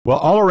Well,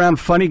 all-around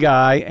funny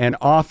guy and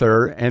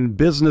author and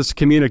business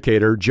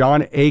communicator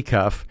Jon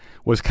Acuff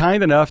was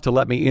kind enough to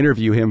let me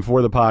interview him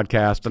for the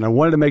podcast, and I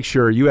wanted to make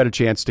sure you had a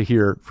chance to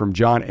hear from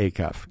Jon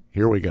Acuff.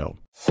 Here we go.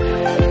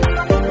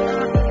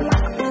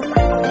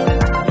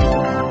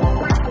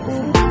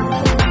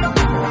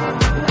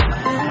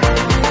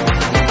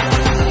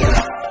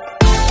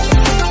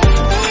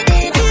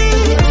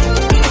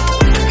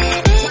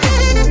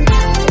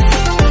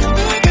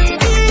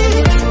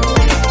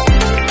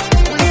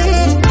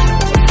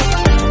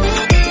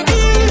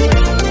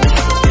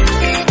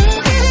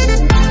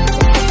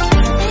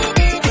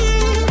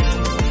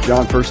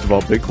 Jon, first of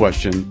all, big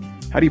question.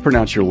 How do you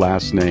pronounce your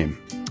last name?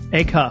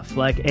 Acuff,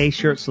 like a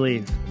shirt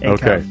sleeve.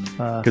 Acuff.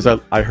 Okay. Because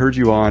I heard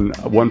you on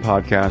one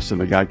podcast and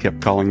the guy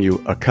kept calling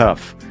you a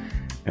cuff.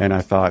 And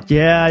I thought...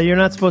 Yeah, you're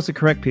not supposed to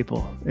correct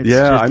people. It's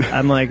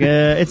I'm like,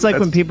 it's like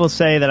when people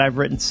say that I've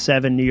written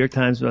 7 New York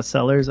Times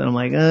bestsellers, and I'm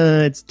like,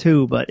 it's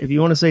 2. But if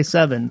you want to say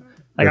 7,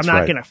 like, I'm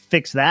not going to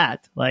fix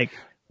that. Like,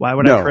 why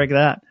would I correct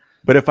that?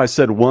 But if I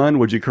said 1,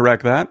 would you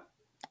correct that?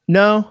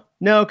 No,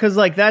 because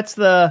like that's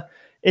the...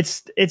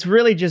 It's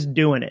really just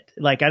doing it.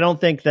 Like, I don't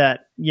think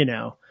that, so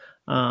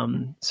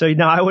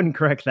no, I wouldn't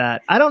correct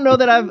that. I don't know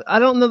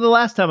the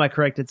last time I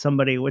corrected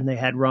somebody when they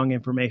had wrong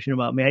information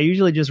about me. I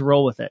usually just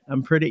roll with it.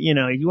 I'm pretty, you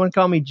want to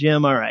call me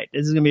Jim? All right.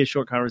 This is going to be a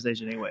short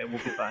conversation anyway. We'll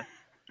be fine.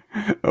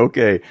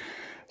 Okay.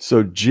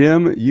 So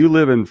Jim, you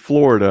live in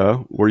Florida,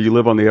 where you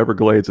live on the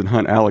Everglades and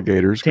hunt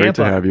alligators. Tampa. Great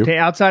to have you.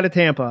 Outside of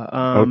Tampa.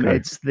 Okay.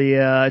 It's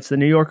the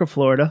New York of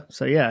Florida.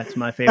 So yeah, it's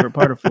my favorite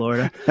part of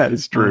Florida. That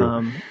is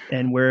true.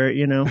 And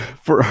we're,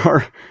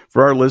 for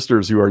our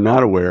listeners who are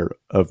not aware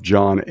of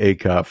Jon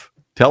Acuff,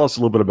 tell us a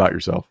little bit about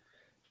yourself.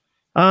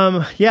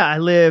 Yeah, I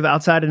live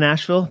outside of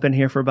Nashville. Been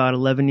here for about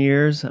 11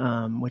 years,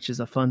 which is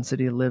a fun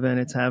city to live in.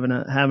 It's having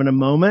a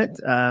moment.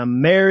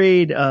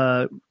 Married,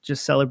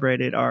 just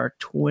celebrated our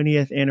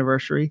 20th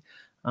anniversary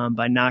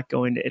by not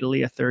going to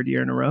Italy a third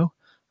year in a row.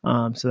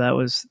 So that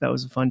was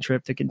a fun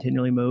trip to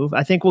continually move.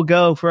 I think we'll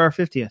go for our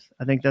 50th.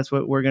 I think that's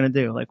what we're going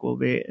to do. Like it'll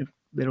be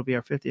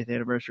our 50th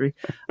anniversary.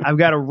 I've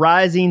got a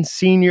rising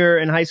senior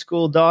in high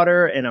school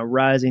daughter and a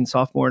rising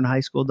sophomore in high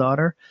school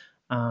daughter.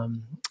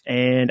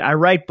 And I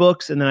write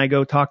books, and then I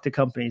go talk to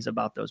companies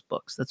about those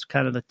books. That's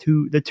kind of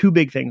the two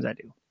big things I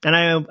do. And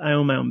I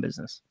own my own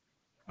business.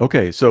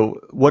 Okay, so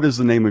what is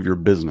the name of your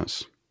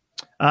business?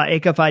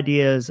 Acuff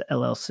Ideas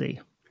LLC.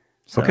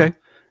 So okay,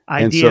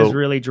 ideas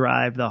really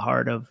drive the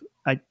heart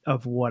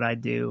of what I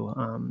do.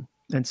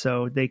 And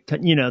so they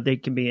can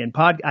be in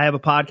I have a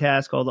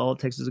podcast called All It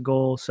Takes Is a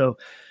Goal. So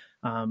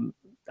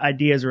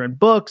ideas are in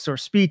books or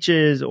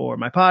speeches or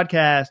my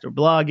podcast or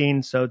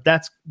blogging. So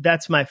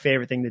that's my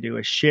favorite thing to do,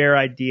 is share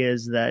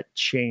ideas that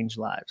change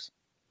lives.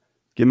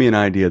 Give me an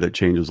idea that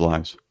changes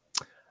lives.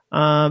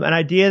 An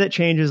idea that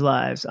changes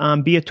lives.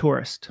 Be a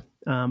tourist.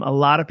 A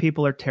lot of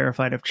people are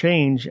terrified of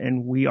change,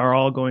 and we are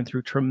all going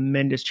through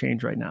tremendous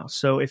change right now.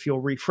 So if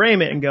you'll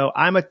reframe it and go,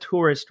 I'm a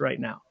tourist right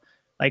now.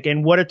 Like,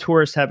 and what do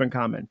tourists have in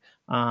common?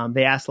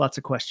 They ask lots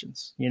of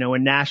questions.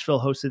 When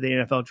Nashville hosted the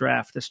NFL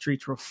draft, the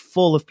streets were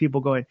full of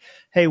people going,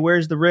 hey,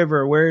 where's the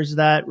river? Where's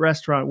that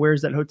restaurant?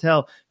 Where's that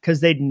hotel? Because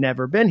they'd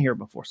never been here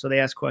before. So they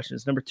ask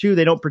questions. Number 2,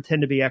 they don't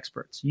pretend to be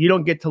experts. You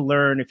don't get to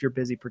learn if you're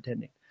busy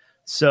pretending.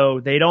 So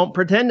they don't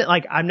pretend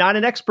like I'm not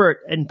an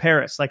expert in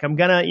Paris. Like I'm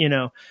gonna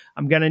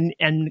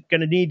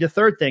need the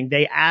third thing.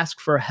 They ask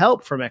for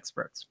help from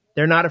experts.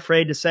 They're not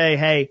afraid to say,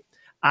 hey,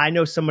 I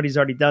know somebody's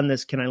already done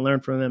this. Can I learn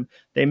from them?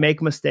 They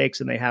make mistakes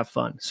and they have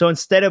fun. So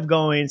instead of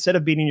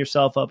beating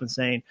yourself up and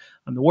saying,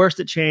 I'm the worst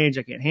at change,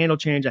 I can't handle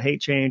change, I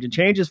hate change. And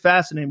change is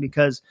fascinating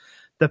because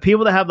the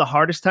people that have the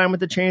hardest time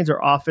with the change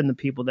are often the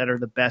people that are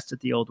the best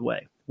at the old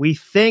way. We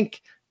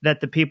think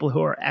that the people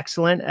who are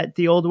excellent at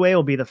the old way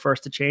will be the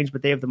first to change,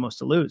 but they have the most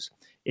to lose.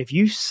 If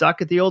you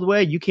suck at the old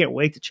way, you can't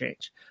wait to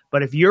change.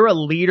 But if you're a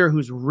leader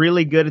who's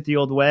really good at the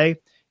old way,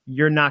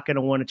 you're not going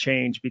to want to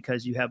change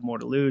because you have more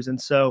to lose.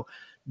 And so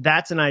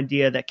that's an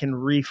idea that can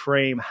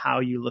reframe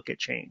how you look at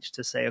change,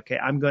 to say, okay,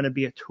 I'm going to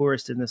be a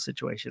tourist in this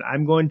situation.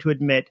 I'm going to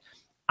admit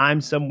I'm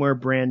somewhere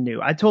brand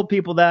new. I told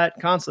people that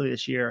constantly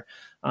this year,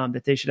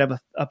 that they should have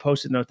a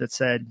Post-it note that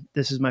said,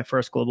 this is my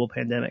first global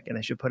pandemic, and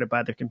they should put it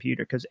by their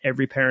computer, because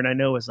every parent I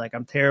know is like,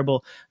 I'm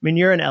terrible. I mean,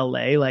 you're in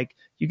LA, like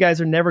you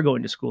guys are never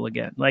going to school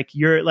again. Like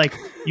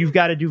you've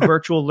got to do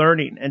virtual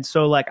learning. And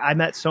so like I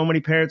met so many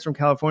parents from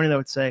California that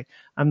would say,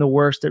 I'm the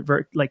worst at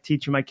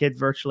teaching my kids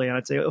virtually. And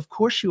I'd say, of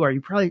course you are.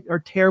 You probably are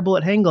terrible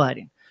at hang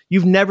gliding.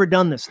 You've never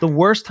done this. The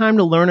worst time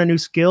to learn a new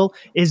skill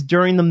is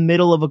during the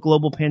middle of a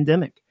global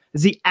pandemic.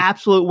 It's the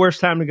absolute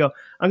worst time to go,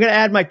 I'm going to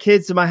add my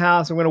kids to my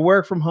house. I'm going to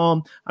work from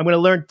home. I'm going to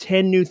learn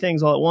 10 new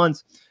things all at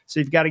once. So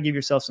you've got to give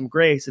yourself some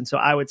grace. And so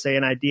I would say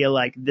an idea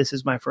like, this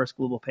is my first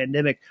global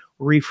pandemic,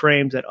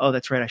 reframes that, oh,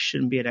 that's right, I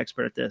shouldn't be an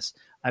expert at this.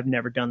 I've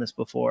never done this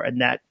before.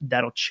 And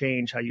that'll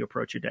change how you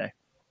approach your day.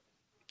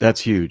 That's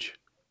huge.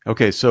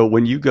 Okay, so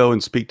when you go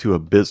and speak to a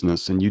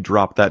business and you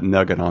drop that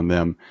nugget on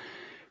them,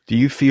 do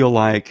you feel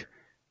like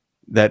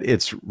that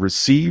it's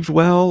received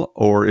well,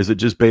 or is it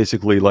just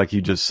basically like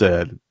you just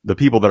said, the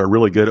people that are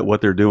really good at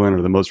what they're doing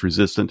are the most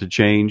resistant to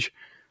change?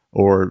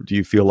 Or do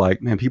you feel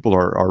like, man, people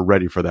are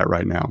ready for that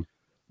right now?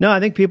 No, I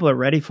think people are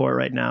ready for it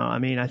right now. I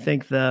mean, I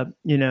think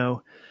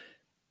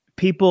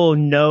people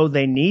know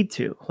they need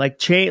to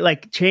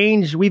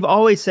change. We've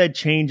always said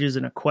change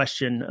isn't a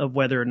question of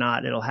whether or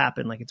not it'll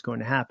happen, like it's going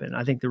to happen.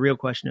 I think the real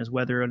question is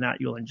whether or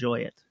not you'll enjoy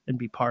it and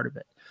be part of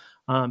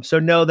it. So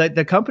no, that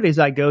the companies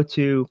I go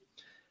to,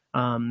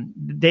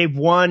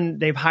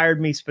 they've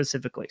hired me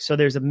specifically. So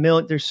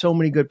there's so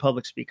many good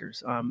public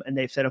speakers. And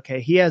they've said, okay,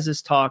 he has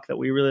this talk that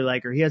we really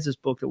like, or he has this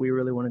book that we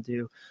really want to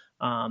do.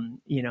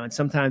 And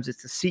sometimes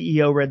it's the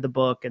CEO read the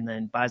book and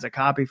then buys a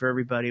copy for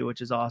everybody, which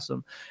is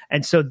awesome.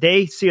 And so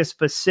they see a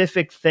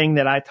specific thing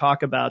that I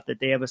talk about, that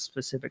they have a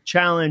specific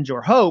challenge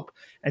or hope.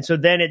 And so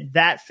then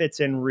that fits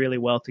in really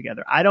well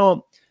together.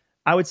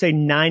 I would say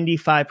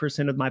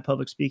 95% of my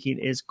public speaking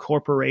is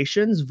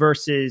corporations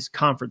versus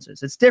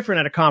conferences. It's different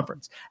at a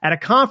conference. At a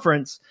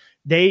conference,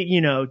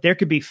 there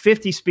could be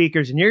 50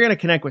 speakers and you're going to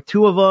connect with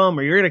 2 of them,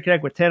 or you're going to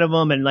connect with 10 of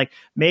them. And like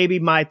maybe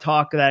my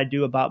talk that I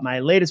do about my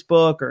latest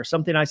book or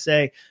something I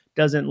say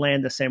doesn't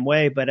land the same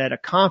way. But at a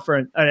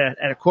conference,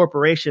 at a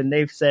corporation,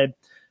 they've said,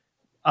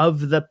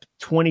 of the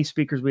 20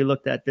 speakers we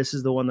looked at, this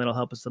is the one that'll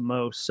help us the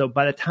most. So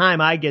by the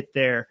time I get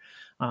there,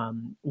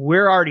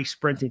 we're already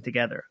sprinting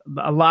together.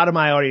 A lot of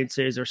my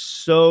audiences are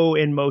so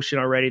in motion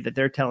already that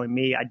they're telling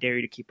me, I dare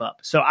you to keep up.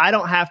 So I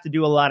don't have to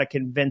do a lot of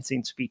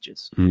convincing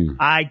speeches.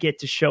 I get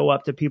to show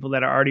up to people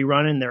that are already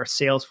running. They're a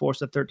sales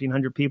force of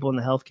 1,300 people in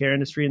the healthcare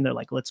industry. And they're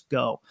like, let's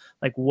go.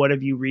 Like, what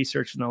have you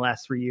researched in the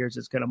last 3 years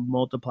that's going to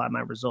multiply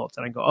my results?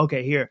 And I go,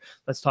 okay, here,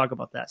 let's talk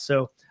about that.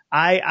 So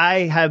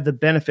I have the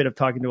benefit of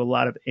talking to a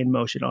lot of in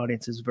motion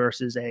audiences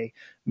versus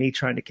me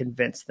trying to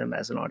convince them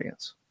as an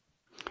audience.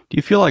 Do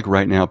you feel like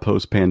right now,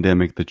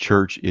 post-pandemic, the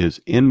church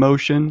is in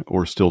motion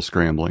or still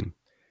scrambling?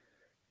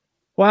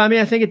 Well, I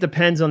mean, I think it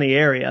depends on the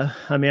area.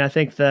 I mean, I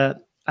think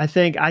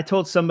I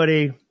told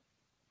somebody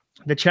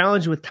the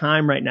challenge with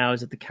time right now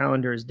is that the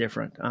calendar is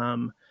different.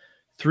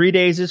 3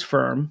 days is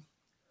firm.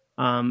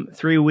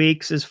 3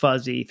 weeks is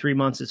fuzzy. 3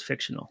 months is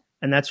fictional.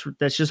 And that's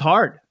just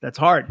hard. That's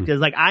hard because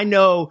like I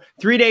know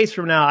 3 days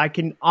from now, I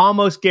can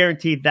almost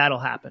guarantee that'll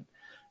happen.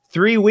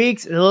 3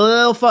 weeks, a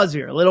little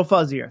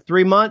fuzzier.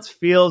 3 months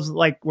feels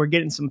like we're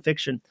getting some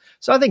fiction.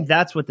 So I think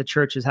that's what the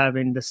church is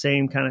having, the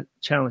same kind of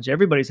challenge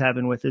everybody's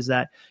having with, is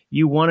that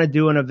you want to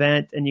do an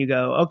event and you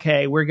go,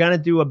 okay, we're going to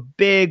do a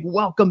big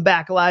welcome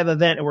back live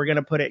event and we're going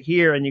to put it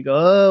here. And you go,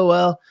 oh,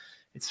 well,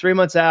 it's 3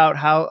 months out.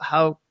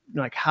 How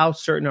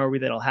certain are we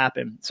that it'll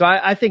happen? So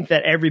I think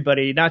that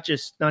everybody, not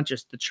just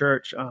the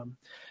church,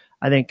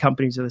 I think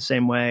companies are the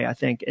same way. I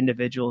think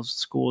individuals,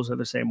 schools are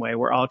the same way.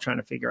 We're all trying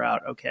to figure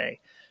out,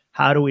 okay,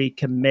 how do we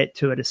commit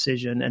to a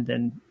decision and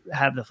then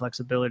have the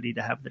flexibility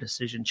to have the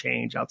decision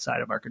change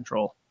outside of our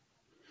control?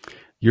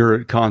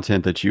 Your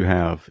content that you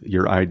have,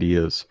 your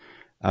ideas,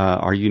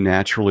 are you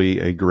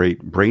naturally a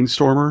great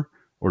brainstormer,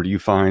 or do you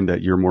find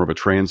that you're more of a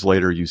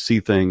translator? You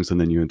see things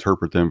and then you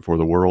interpret them for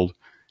the world.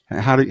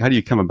 How do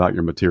you come about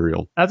your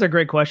material? That's a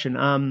great question.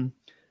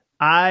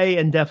 I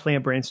am definitely a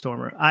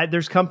brainstormer.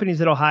 There's companies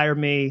that'll hire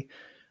me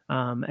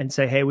and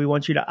say, hey, we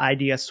want you to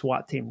idea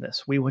SWAT team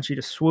this. We want you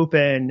to swoop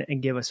in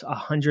and give us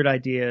 100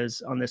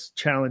 ideas on this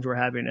challenge we're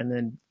having, and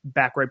then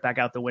right back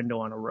out the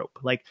window on a rope.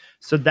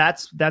 So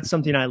that's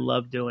something I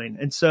love doing.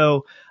 And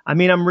so, I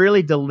mean, I'm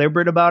really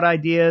deliberate about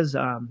ideas.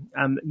 I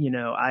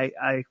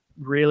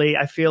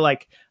feel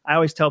like I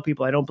always tell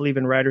people I don't believe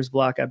in writer's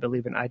block. I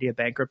believe in idea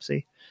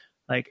bankruptcy.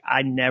 Like,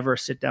 I never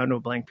sit down to a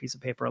blank piece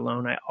of paper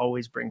alone. I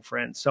always bring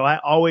friends. So I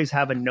always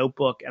have a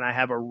notebook and I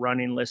have a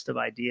running list of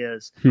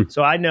ideas.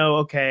 So I know,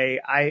 okay,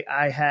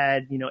 I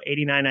had,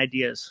 89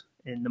 ideas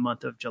in the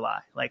month of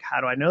July. Like,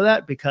 how do I know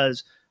that?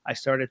 Because I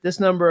started at this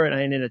number and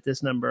I ended at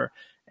this number.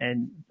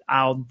 And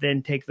I'll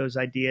then take those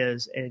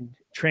ideas and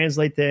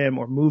translate them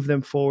or move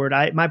them forward.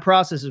 My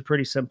process is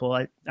pretty simple.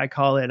 I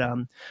call it,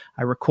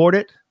 I record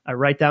it, I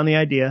write down the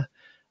idea,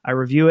 I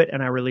review it,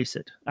 and I release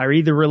it. I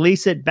either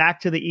release it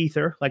back to the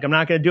ether, like I'm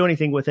not going to do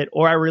anything with it,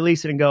 or I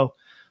release it and go,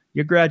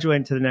 you're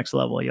graduating to the next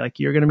level. You're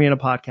going to be in a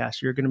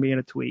podcast. You're going to be in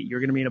a tweet. You're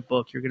going to be in a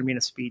book. You're going to be in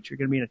a speech. You're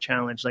going to be in a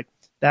challenge. Like,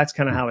 that's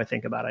kind of how I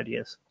think about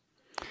ideas.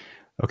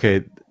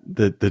 Okay.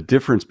 The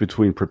difference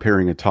between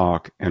preparing a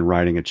talk and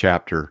writing a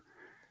chapter.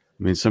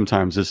 I mean,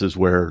 sometimes this is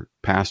where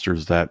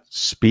pastors that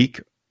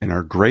speak and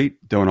are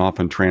great don't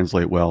often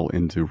translate well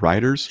into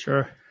writers.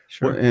 Sure.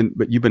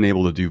 But you've been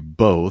able to do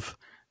both.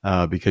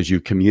 Because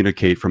you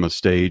communicate from a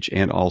stage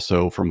and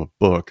also from a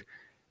book.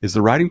 Is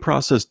the writing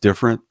process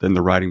different than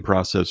the writing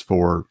process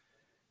for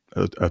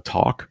a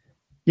talk?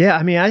 Yeah,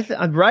 I mean,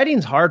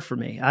 writing's hard for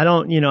me. I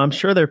don't, I'm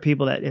sure there are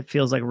people that it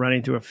feels like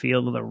running through a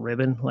field with a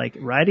ribbon. Like,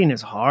 writing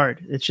is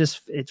hard.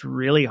 It's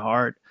really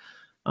hard.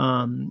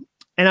 And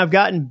I've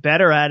gotten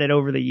better at it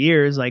over the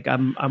years. Like,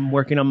 I'm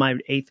working on my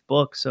 8th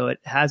book, so it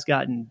has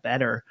gotten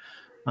better,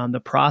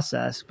 the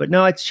process. But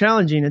no, it's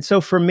challenging. And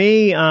so for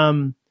me,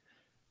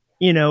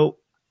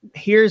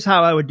 here's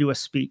how I would do a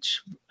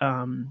speech.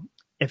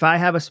 if I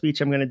have a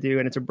speech I'm going to do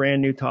and it's a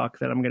brand new talk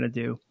that I'm going to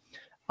do,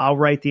 I'll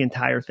write the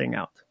entire thing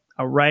out.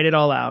 I'll write it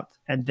all out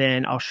and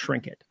then I'll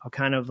shrink it. I'll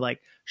kind of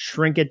like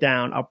shrink it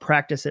down. I'll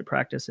practice it,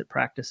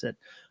 to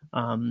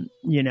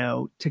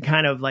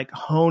kind of like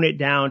hone it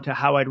down to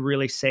how I'd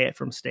really say it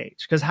from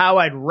stage. Because how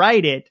I'd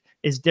write it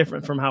is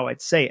different from how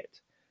I'd say it.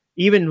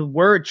 Even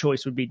word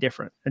choice would be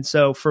different. And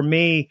so for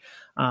me,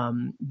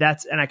 and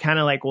I kind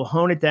of like will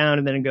hone it down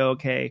and then go,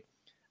 okay,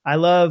 I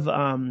love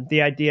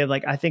the idea of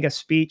like, I think a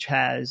speech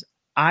has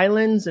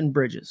islands and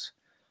bridges.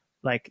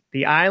 Like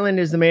the island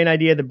is the main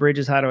idea. The bridge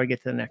is how do I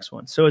get to the next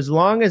one? So as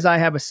long as I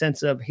have a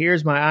sense of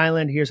here's my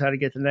island, here's how to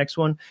get to the next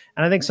one.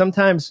 And I think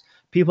sometimes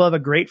people have a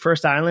great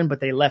first island,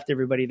 but they left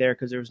everybody there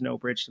because there was no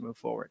bridge to move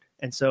forward.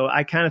 And so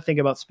I kind of think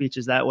about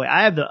speeches that way.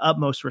 I have the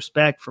utmost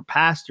respect for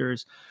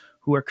pastors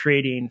who are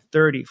creating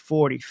 30,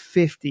 40,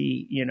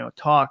 50,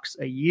 talks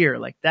a year.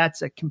 Like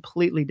that's a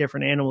completely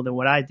different animal than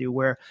what I do,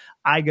 where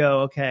I go,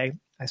 okay,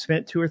 I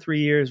spent 2 or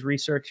 3 years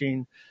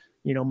researching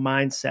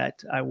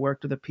mindset. I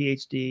worked with a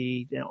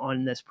PhD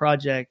on this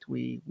project.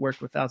 We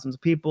worked with thousands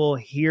of people.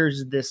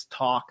 Here's this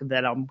talk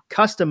that I'm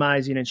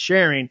customizing and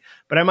sharing,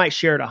 but I might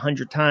share it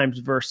 100 times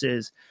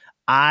versus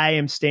I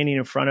am standing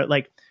in front of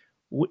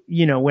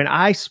when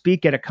I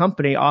speak at a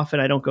company, often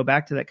I don't go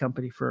back to that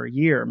company for a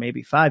year,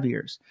 maybe 5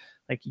 years.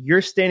 Like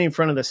you're standing in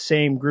front of the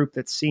same group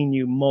that's seen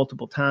you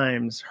multiple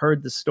times,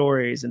 heard the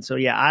stories. And so,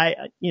 yeah,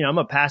 I'm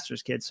a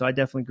pastor's kid, so I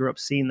definitely grew up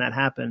seeing that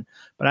happen,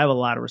 but I have a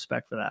lot of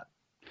respect for that.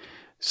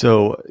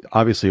 So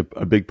obviously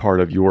a big part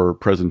of your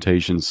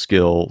presentation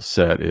skill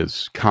set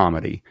is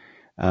comedy.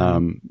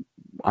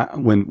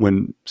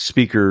 When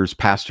speakers,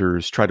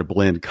 pastors try to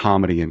blend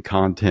comedy and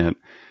content,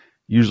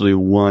 usually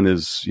one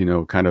is,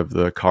 kind of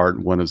the cart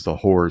and one is the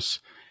horse.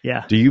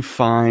 Yeah. Do you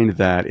find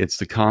that it's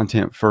the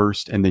content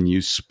first and then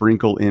you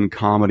sprinkle in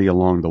comedy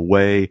along the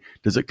way?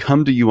 Does it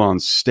come to you on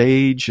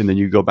stage and then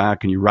you go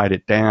back and you write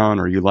it down?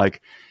 Or you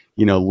like,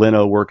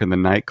 Leno working the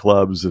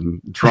nightclubs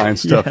and trying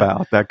stuff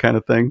out, that kind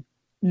of thing?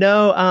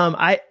 No,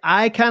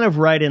 I kind of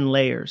write in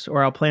layers,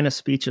 or I'll plan a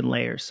speech in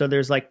layers. So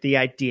there's like the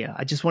idea.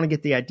 I just want to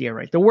get the idea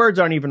right. The words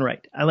aren't even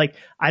right. I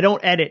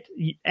don't edit.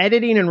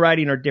 Editing and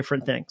writing are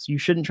different things. You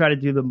shouldn't try to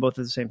do them both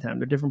at the same time.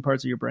 They're different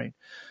parts of your brain.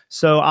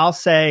 So I'll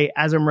say,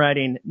 as I'm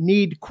writing,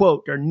 need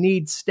quote or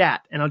need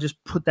stat, and I'll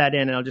just put that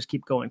in and I'll just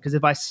keep going. Because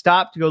if I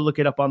stop to go look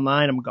it up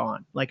online, I'm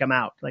gone. Like I'm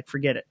out. Like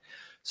forget it.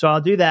 So I'll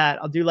do that.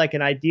 I'll do like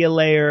an idea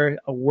layer,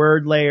 a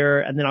word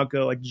layer, and then I'll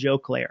go a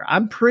joke layer.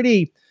 I'm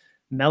pretty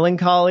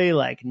melancholy,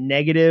 like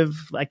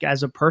negative, like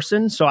as a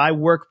person. So I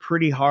work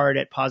pretty hard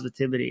at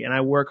positivity and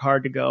I work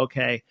hard to go,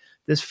 okay,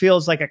 this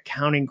feels like a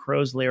Counting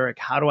Crows lyric.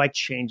 How do I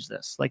change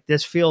this? Like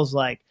this feels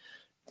like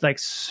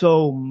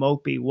so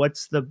mopey.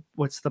 What's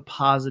the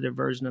positive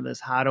version of this?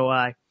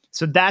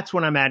 So that's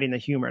when I'm adding the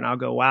humor and I'll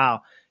go,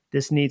 wow,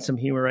 this needs some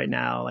humor right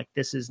now. Like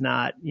this is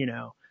not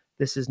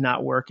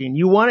working.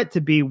 You want it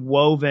to be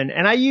woven.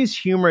 And I use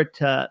humor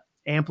to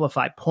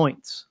amplify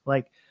points.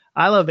 Like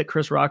I love that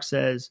Chris Rock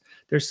says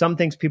there's some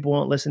things people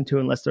won't listen to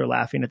unless they're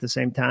laughing at the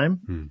same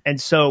time.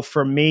 And so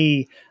for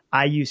me,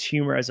 I use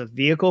humor as a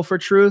vehicle for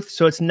truth.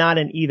 So it's not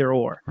an either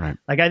or. Right.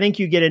 Like I think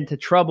you get into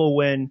trouble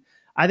when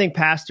I think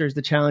pastors,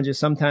 the challenge is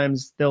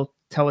sometimes they'll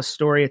tell a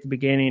story at the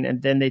beginning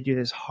and then they do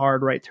this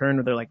hard right turn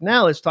where they're like,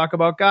 now let's talk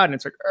about God. And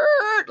it's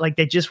like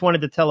they just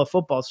wanted to tell a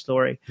football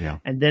story. Yeah.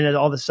 And then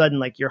all of a sudden,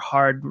 like your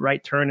hard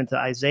right turn into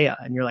Isaiah.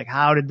 And you're like,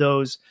 how did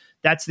those...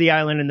 That's the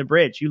island and the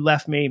bridge. You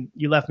left me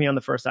on the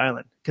first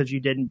island because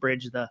you didn't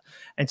bridge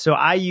and so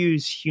I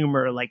use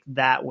humor like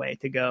that way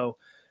to go,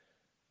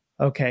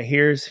 okay,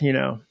 here's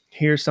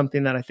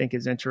something that I think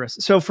is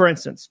interesting. So for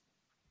instance,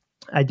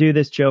 I do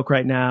this joke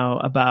right now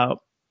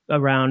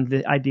around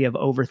the idea of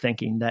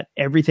overthinking, that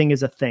everything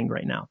is a thing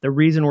right now. The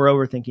reason we're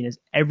overthinking is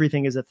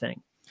everything is a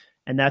thing.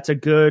 And that's a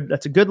good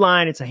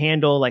line. It's a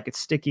handle, like it's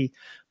sticky.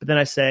 But then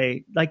I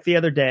say, like the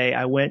other day,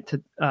 I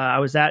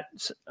was out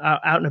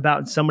and about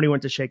and somebody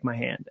went to shake my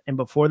hand. And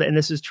and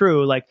this is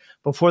true, like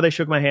before they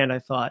shook my hand, I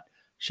thought,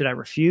 should I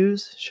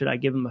refuse? Should I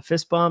give them a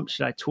fist bump?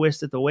 Should I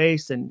twist at the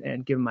waist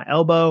and give them my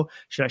elbow?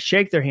 Should I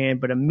shake their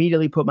hand, but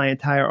immediately put my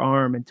entire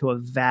arm into a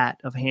vat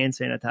of hand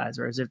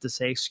sanitizer as if to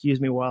say, excuse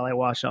me while I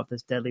wash off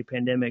this deadly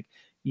pandemic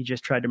you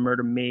just tried to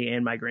murder me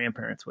and my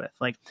grandparents with?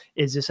 Like,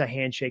 is this a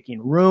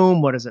handshaking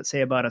room? What does it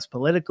say about us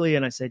politically?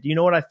 And I said, you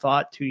know what I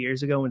thought 2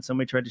 years ago when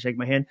somebody tried to shake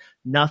my hand?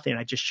 Nothing.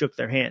 I just shook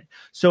their hand.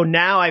 So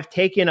now I've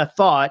taken a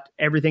thought,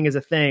 everything is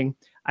a thing.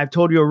 I've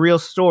told you a real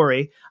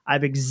story.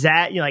 I've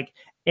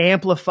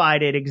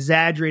amplified it,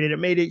 exaggerated it,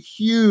 made it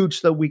huge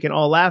so we can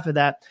all laugh at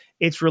that.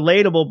 It's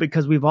relatable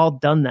because we've all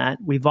done that.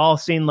 We've all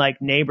seen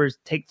like neighbors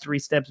take 3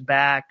 steps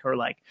back or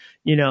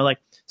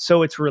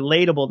so it's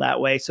relatable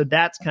that way. So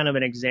that's kind of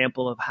an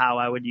example of how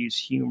I would use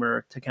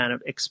humor to kind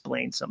of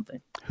explain something.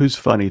 Who's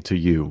funny to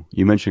you?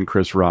 You mentioned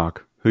Chris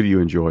Rock. Who do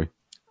you enjoy?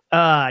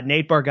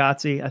 Nate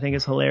Bargatze, I think,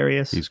 is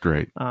hilarious. He's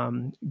great.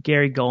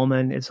 Gary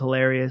Goldman is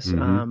hilarious.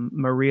 Mm-hmm.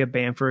 Maria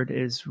Bamford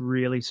is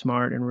really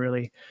smart and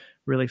really,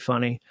 really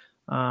funny.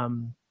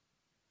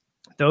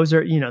 The those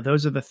are,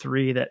 those are the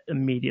three that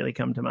immediately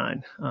come to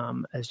mind.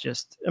 As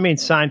just, I mean,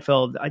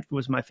 Seinfeld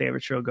was my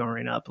favorite show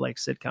growing up, like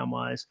sitcom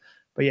wise.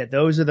 But yeah,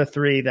 those are the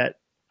three that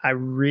I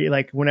really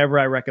like whenever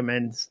I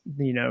recommend,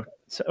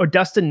 or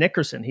Dustin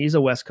Nickerson. He's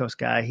a West Coast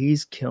guy.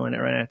 He's killing it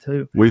right now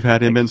too. We've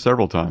had him in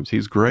several times.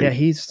 He's great. Yeah,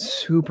 he's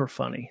super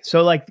funny.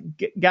 So like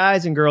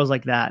guys and girls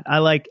like that. I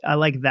like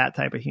that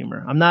type of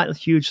humor. I'm not a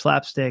huge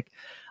slapstick.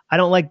 I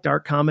don't like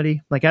dark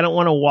comedy. Like I don't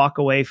want to walk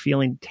away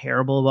feeling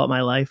terrible about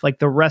my life. Like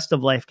the rest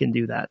of life can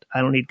do that.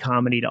 I don't need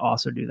comedy to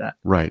also do that.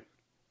 Right.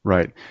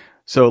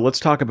 So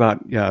let's talk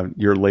about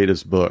your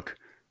latest book,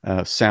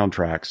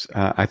 Soundtracks.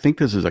 I think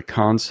this is a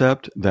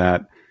concept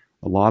that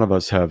a lot of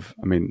us have.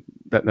 I mean,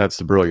 that's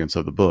the brilliance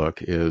of the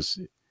book is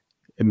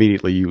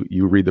immediately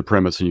you read the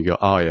premise and you go,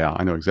 oh yeah,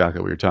 I know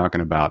exactly what you're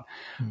talking about.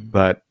 Mm-hmm.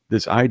 But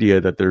this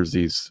idea that there's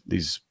these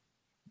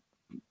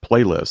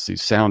playlists,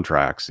 these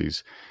soundtracks,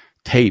 these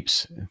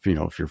tapes,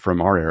 if you're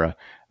from our era,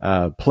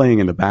 playing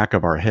in the back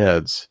of our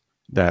heads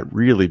that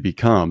really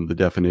become the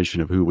definition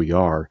of who we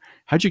are.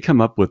 How'd you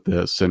come up with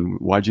this, and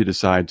why'd you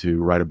decide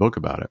to write a book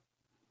about it?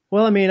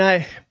 Well, I mean,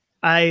 I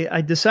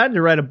decided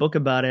to write a book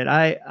about it.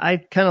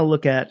 I kind of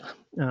look at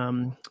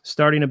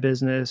starting a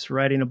business,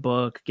 writing a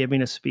book,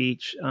 giving a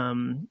speech.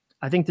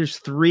 I think there's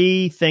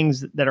three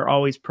things that are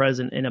always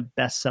present in a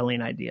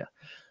best-selling idea.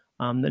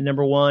 The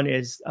number one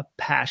is a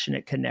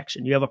passionate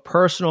connection. You have a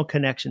personal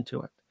connection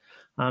to it.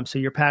 So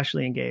you're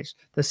passionately engaged.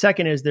 The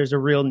second is there's a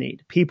real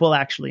need. People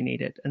actually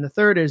need it. And the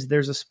third is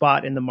there's a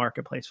spot in the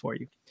marketplace for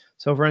you.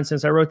 So for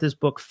instance, I wrote this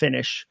book,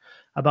 Finish,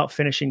 about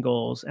finishing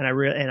goals.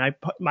 And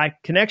my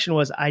connection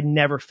was I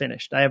never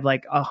finished. I have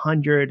like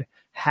 100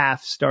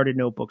 half started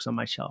notebooks on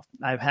my shelf.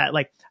 I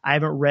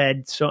haven't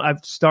read. So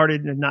I've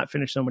started and not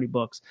finished so many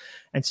books.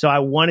 And so I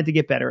wanted to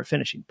get better at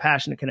finishing.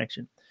 Passionate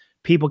connection.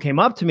 People came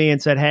up to me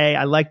and said, hey,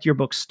 I liked your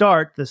book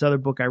Start, this other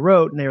book I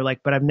wrote. And they were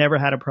like, but I've never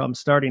had a problem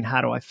starting.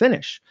 How do I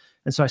finish?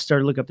 And so I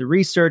started to look up the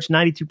research.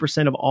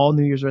 92% of all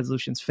New Year's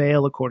resolutions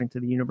fail, according to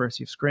the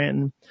University of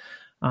Scranton.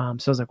 So I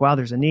was like, wow,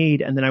 there's a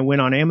need. And then I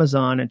went on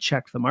Amazon and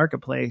checked the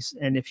marketplace.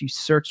 And if you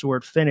search the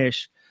word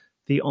finish,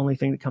 the only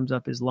thing that comes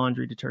up is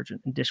laundry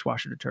detergent and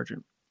dishwasher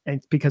detergent.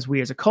 And because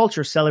we as a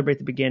culture celebrate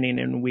the beginning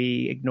and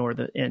we ignore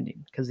the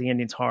ending because the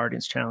ending's hard and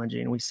it's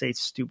challenging. And we say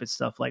stupid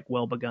stuff like,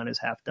 well begun is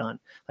half done.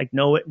 Like,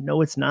 no,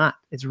 it's not.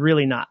 It's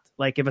really not.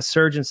 Like if a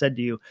surgeon said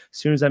to you, as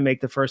soon as I make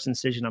the first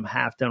incision, I'm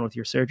half done with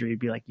your surgery, you'd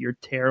be like, you're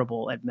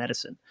terrible at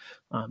medicine.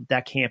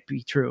 That can't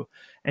be true.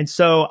 And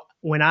so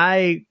when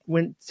I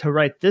went to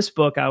write this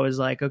book, I was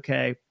like,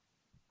 okay,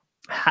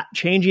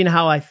 changing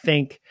how I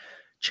think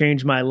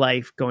changed my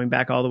life going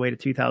back all the way to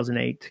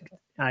 2008.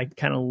 I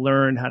kind of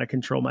learned how to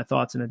control my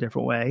thoughts in a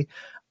different way.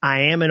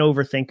 I am an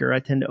overthinker.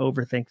 I tend to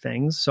overthink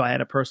things. So I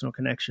had a personal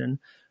connection.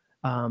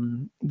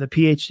 The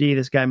PhD,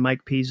 this guy,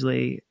 Mike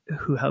Peasley,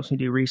 who helps me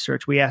do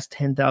research, we asked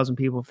 10,000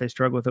 people if they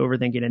struggle with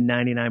overthinking, and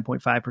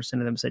 99.5%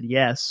 of them said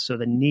yes. So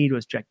the need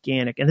was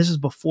gigantic. And this is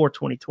before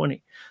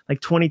 2020.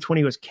 Like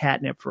 2020 was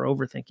catnip for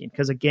overthinking.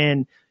 Because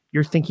again,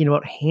 you're thinking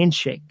about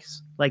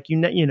handshakes, like,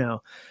 and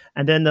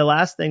then the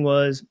last thing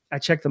was I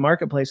checked the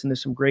marketplace and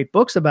there's some great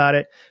books about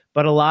it,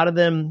 but a lot of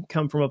them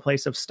come from a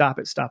place of stop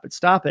it.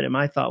 And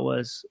my thought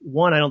was,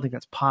 one, I don't think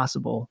that's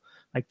possible.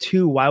 Like,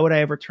 two, why would I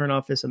ever turn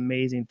off this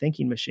amazing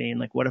thinking machine?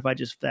 Like, what if I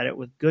just fed it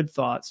with good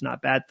thoughts,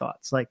 not bad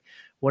thoughts? Like,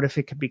 what if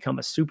it could become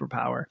a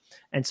superpower?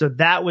 And so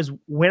that was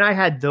when I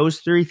had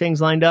those three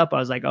things lined up, I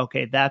was like,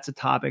 okay, that's a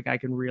topic I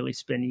can really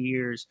spend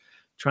years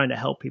trying to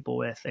help people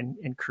with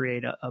and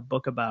create a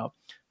book about.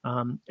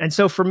 And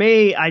so for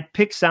me, I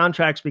pick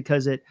soundtracks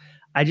because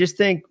I just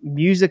think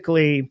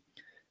musically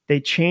they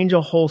change a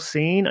whole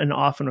scene and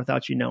often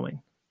without you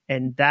knowing.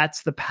 And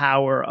that's the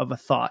power of a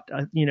thought.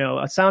 A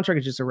soundtrack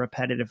is just a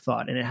repetitive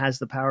thought and it has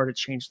the power to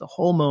change the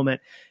whole moment.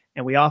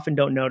 And we often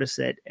don't notice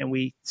it. And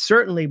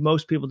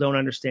most people don't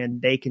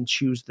understand they can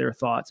choose their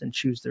thoughts and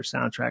choose their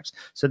soundtracks.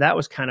 So that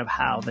was kind of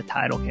how the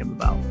title came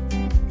about.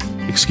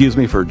 Excuse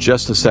me for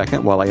just a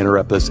second while I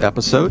interrupt this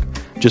episode.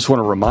 Just want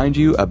to remind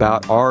you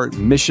about our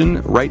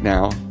mission right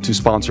now to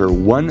sponsor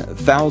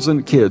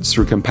 1,000 kids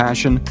through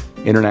Compassion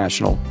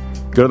International.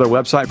 Go to their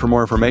website for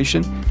more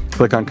information.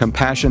 Click on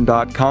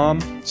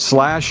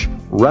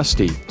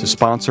compassion.com/Rusty to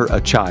sponsor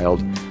a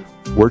child.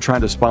 We're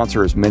trying to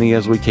sponsor as many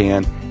as we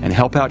can and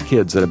help out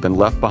kids that have been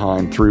left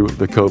behind through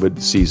the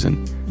COVID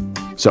season.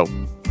 So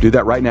do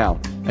that right now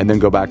and then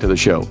go back to the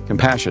show.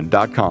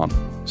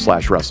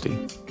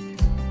 Compassion.com/Rusty.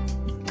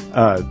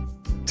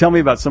 Tell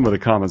me about some of the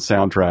common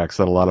soundtracks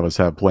that a lot of us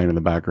have playing in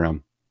the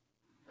background.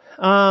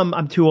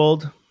 I'm too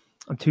old.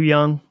 I'm too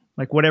young.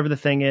 Like whatever the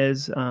thing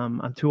is,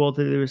 I'm too old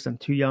to do this. I'm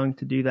too young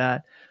to do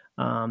that.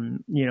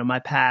 My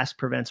past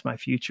prevents my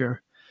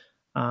future.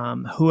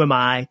 Who am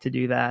I to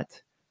do that?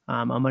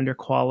 I'm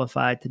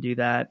underqualified to do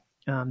that.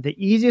 The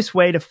easiest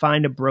way to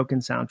find a broken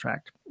soundtrack,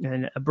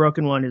 and a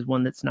broken one is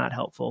one that's not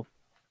helpful.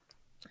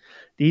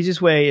 The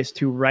easiest way is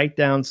to write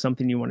down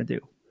something you want to do.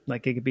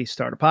 Like it could be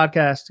start a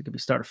podcast. It could be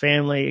start a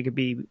family. It could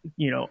be,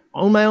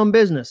 own my own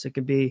business. It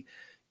could be,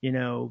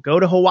 go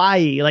to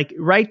Hawaii. Like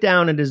write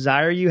down a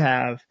desire you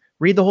have,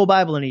 read the whole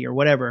Bible in a year,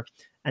 whatever,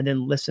 and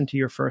then listen to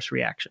your first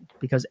reaction,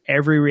 because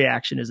every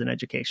reaction is an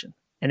education.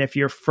 And if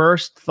your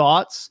first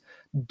thoughts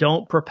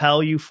don't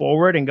propel you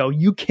forward and go,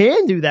 you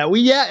can do that.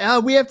 We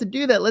have to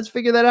do that. Let's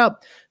figure that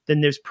out. Then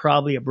there's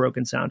probably a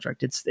broken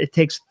soundtrack. It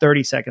takes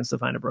 30 seconds to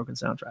find a broken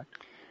soundtrack.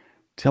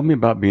 Tell me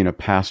about being a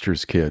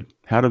pastor's kid.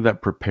 How did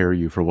that prepare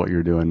you for what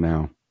you're doing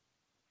now?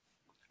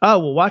 Oh,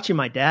 well, watching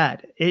my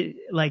dad,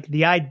 like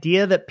the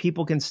idea that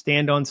people can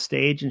stand on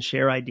stage and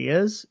share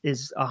ideas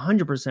is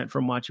 100%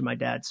 from watching my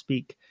dad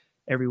speak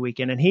every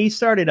weekend. And he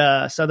started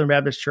a Southern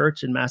Baptist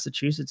church in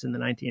Massachusetts in the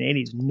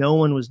 1980s. No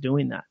one was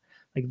doing that.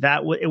 Like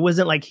that, it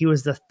wasn't like he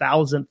was the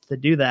 1,000th to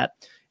do that.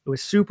 It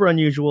was super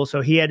unusual.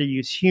 So he had to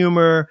use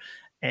humor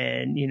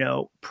and,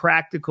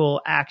 practical,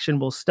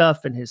 actionable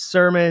stuff in his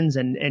sermons.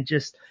 And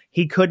just,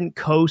 he couldn't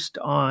coast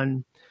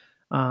on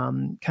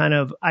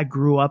I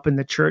grew up in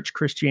the church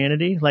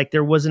Christianity. Like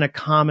there wasn't a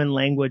common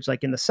language,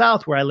 like in the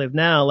South where I live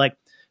now, like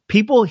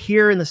people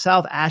here in the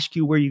South ask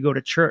you where you go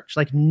to church.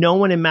 Like no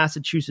one in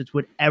Massachusetts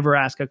would ever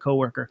ask a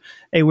coworker,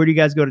 hey, where do you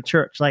guys go to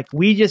church? Like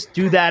we just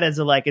do that as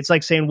it's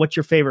like saying, what's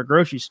your favorite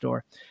grocery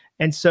store?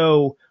 And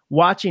so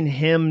watching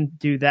him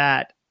do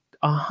that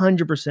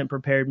 100%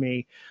 prepared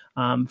me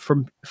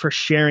for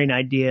sharing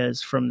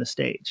ideas from the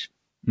stage.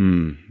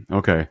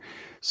 Okay.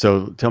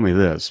 So tell me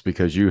this,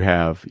 because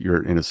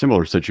you're in a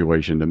similar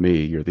situation to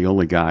me. You're the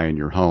only guy in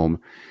your home.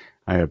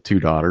 I have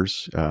two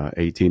daughters,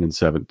 18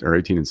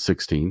 and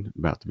 16,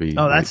 about to be.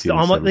 Oh, that's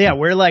almost, yeah.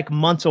 We're like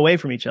months away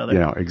from each other.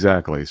 Yeah,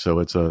 exactly. So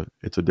it's a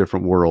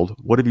different world.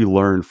 What have you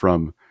learned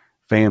from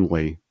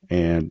family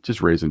and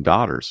just raising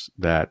daughters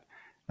that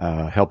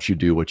helps you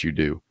do what you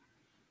do?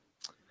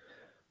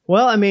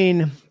 Well, I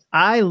mean,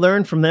 I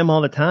learn from them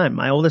all the time.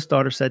 My oldest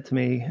daughter said to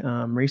me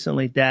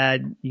recently,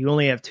 Dad, you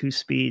only have two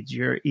speeds.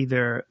 You're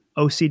either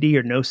OCD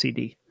or no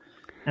CD.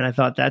 And I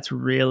thought that's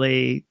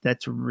really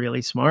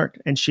smart.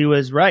 And she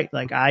was right.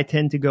 Like I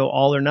tend to go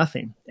all or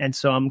nothing. And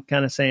so I'm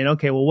kind of saying,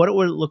 okay, well, what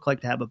would it look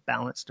like to have a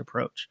balanced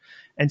approach?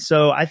 And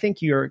so I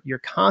think you're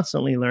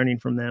constantly learning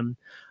from them.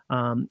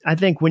 I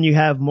think when you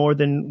have more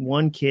than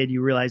one kid,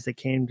 you realize they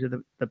came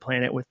to the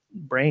planet with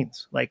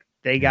brains. Like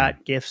they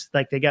got gifts,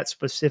 like they got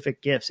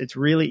specific gifts. It's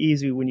really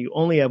easy when you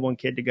only have one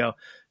kid to go,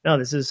 no,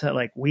 this is how,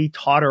 like we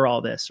taught her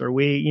all this, or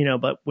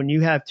but when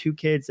you have two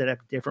kids that have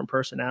different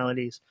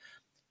personalities,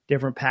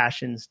 different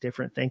passions,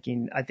 different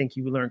thinking, I think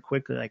you learn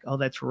quickly, like, oh,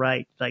 that's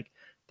right. Like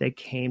they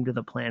came to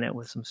the planet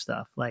with some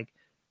stuff, like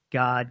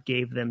God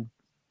gave them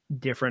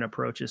different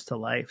approaches to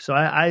life. So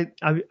I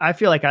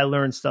feel like I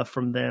learn stuff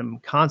from them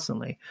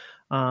constantly.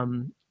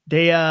 I've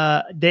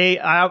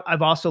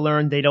also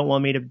learned they don't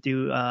want me to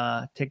do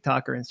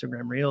TikTok or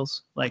Instagram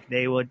Reels. Like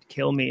they would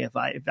kill me if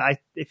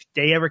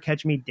they ever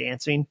catch me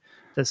dancing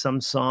to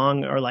some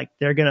song, or like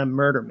they're gonna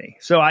murder me.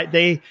 So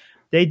they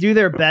do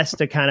their best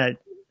to kind of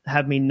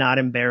have me not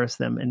embarrass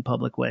them in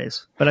public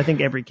ways. But I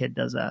think every kid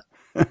does that.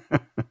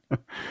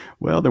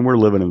 Well, then we're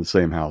living in the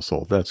same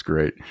household. That's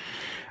great.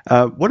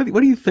 What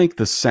do you think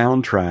the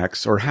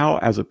soundtracks, or how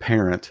as a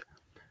parent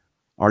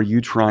are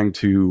you trying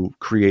to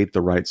create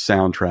the right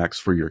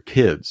soundtracks for your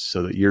kids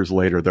so that years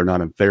later they're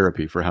not in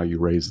therapy for how you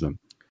raise them?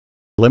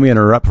 Let me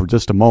interrupt for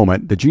just a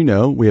moment. Did you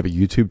know we have a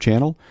YouTube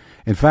channel?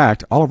 In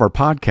fact, all of our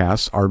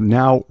podcasts are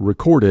now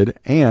recorded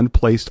and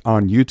placed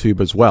on YouTube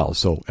as well.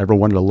 So ever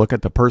wanted to look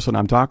at the person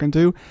I'm talking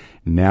to?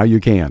 Now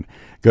you can.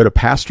 Go to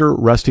Pastor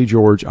Rusty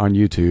George on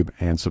YouTube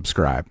and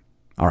subscribe.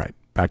 All right,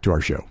 back to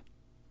our show.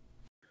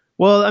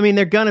 Well, I mean,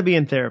 they're going to be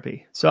in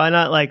therapy. So I'm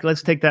not like,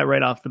 let's take that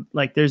right off.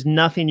 There's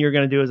nothing you're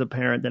going to do as a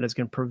parent that is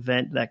going to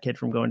prevent that kid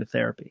from going to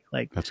therapy.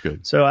 Like, that's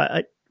good. So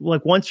I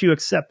like, once you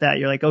accept that,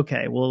 you're like,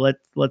 okay, well,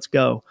 let's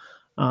go.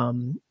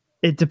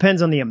 It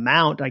depends on the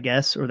amount, I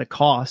guess, or the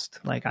cost.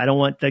 Like, I don't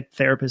want the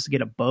therapist to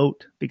get a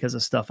boat because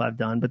of stuff I've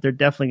done, but they're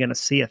definitely going to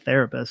see a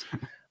therapist.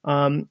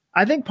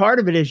 I think part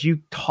of it is you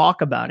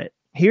talk about it.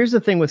 Here's the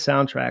thing with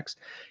soundtracks.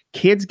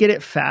 Kids get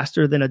it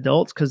faster than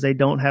adults because they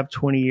don't have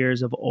 20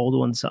 years of old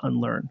ones to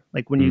unlearn.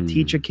 Like when you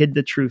teach a kid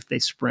the truth, they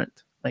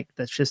sprint. Like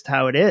that's just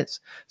how it is.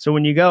 So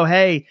when you go,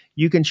 hey,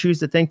 you can choose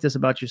to think this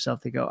about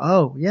yourself, they go,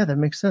 oh yeah, that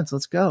makes sense.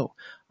 Let's go.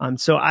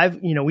 So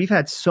we've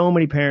had so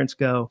many parents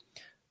go,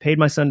 paid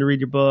my son to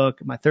read your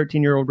book. My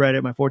 13-year-old read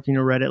it. My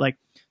 14-year-old read it. Like,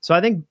 so I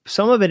think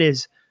some of it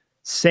is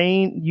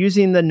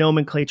using the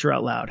nomenclature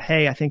out loud.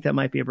 Hey, I think that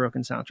might be a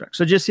broken soundtrack.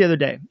 So just the other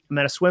day, I'm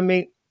at a swim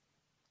meet.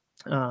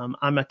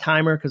 I'm a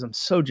timer because I'm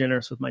so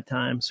generous with my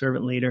time,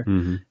 servant leader.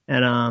 Mm-hmm.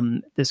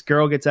 And this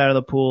girl gets out of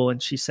the pool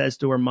and she says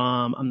to her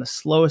mom, I'm the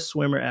slowest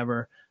swimmer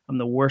ever. I'm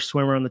the worst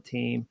swimmer on the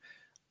team.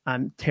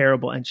 I'm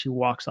terrible. And she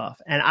walks off.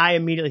 And I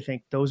immediately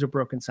think those are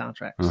broken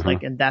soundtracks. Uh-huh.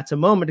 And that's a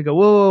moment to go,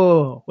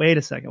 whoa, wait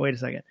a second.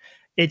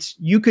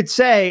 You could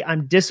say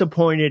I'm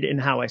disappointed in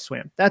how I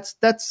swam.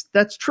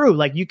 That's true.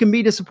 Like you can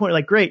be disappointed.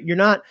 Like, great. You're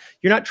not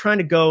trying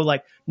to go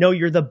like, no,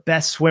 you're the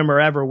best swimmer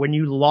ever when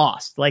you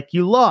lost. Like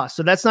you lost.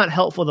 So that's not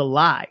helpful to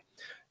lie.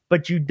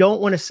 But you don't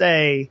want to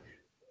say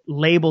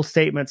label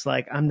statements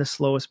like I'm the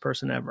slowest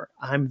person ever,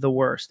 I'm the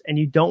worst. And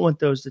you don't want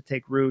those to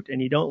take root,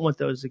 and you don't want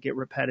those to get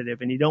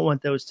repetitive, and you don't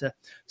want those to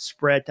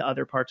spread to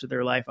other parts of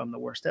their life. I'm the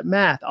worst at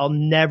math. I'll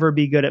never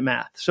be good at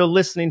math. So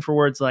listening for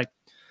words like,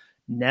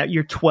 now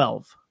you're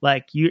 12.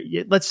 Like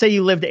let's say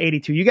you live to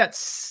 82. You got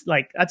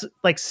that's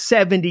like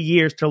 70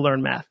 years to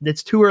learn math.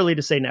 It's too early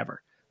to say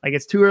never. Like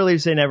it's too early to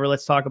say never.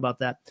 Let's talk about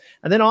that.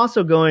 And then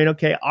also going,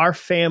 okay, our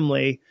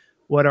family,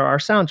 what are our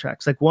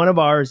soundtracks? Like one of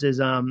ours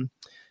is,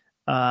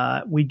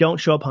 we don't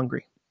show up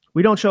hungry.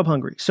 We don't show up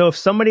hungry. So if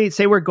somebody,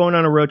 say we're going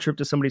on a road trip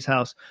to somebody's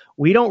house,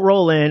 we don't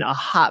roll in a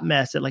hot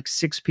mess at like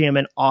 6 p.m.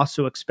 and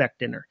also expect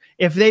dinner.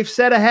 If they've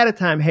said ahead of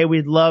time, hey,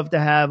 we'd love to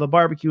have a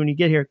barbecue when you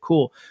get here,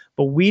 cool.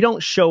 But we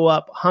don't show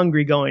up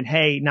hungry going,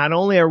 hey, not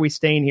only are we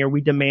staying here,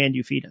 we demand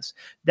you feed us.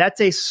 That's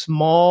a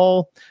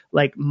small,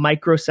 like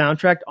micro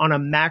soundtrack on a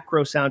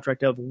macro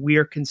soundtrack of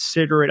we're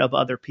considerate of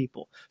other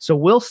people. So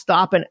we'll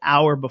stop an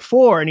hour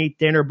before and eat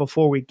dinner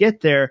before we get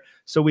there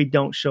so we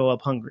don't show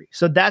up hungry.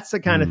 So that's the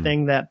kind of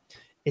thing that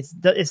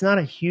it's not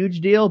a huge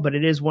deal, but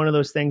it is one of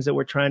those things that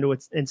we're trying to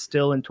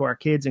instill into our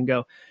kids and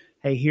go,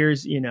 hey,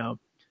 here's,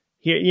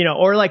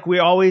 or like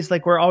we're always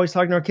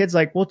talking to our kids,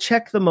 like, well,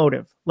 check the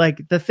motive.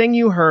 Like the thing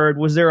you heard,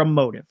 was there a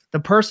motive? The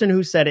person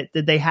who said it,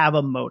 did they have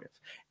a motive?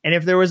 And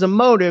if there was a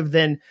motive,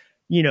 then,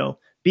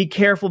 be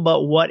careful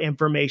about what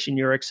information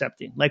you're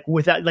accepting. Like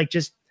without, like,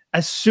 just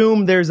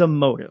assume there's a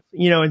motive,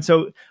 and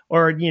so,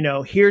 or,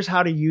 here's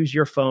how to use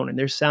your phone. And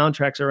there's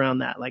soundtracks around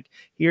that. Like,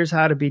 here's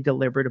how to be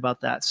deliberate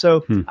about that.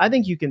 So I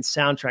think you can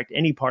soundtrack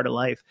any part of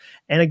life.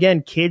 And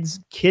again, kids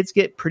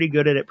get pretty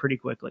good at it pretty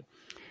quickly.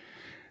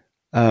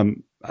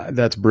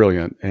 That's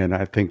brilliant. And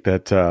I think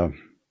that,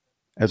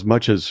 as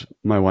much as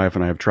my wife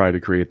and I have tried to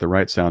create the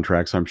right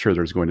soundtracks, I'm sure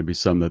there's going to be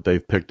some that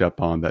they've picked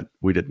up on that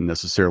we didn't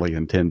necessarily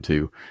intend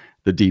to.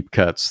 The deep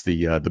cuts,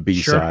 the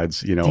B-sides,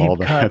 deep all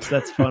that. Cuts,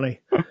 that's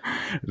funny.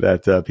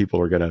 That people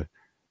are going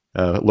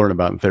to learn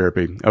about in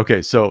therapy.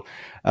 Okay, so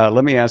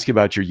let me ask you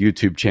about your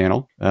YouTube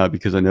channel,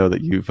 because I know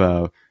that you've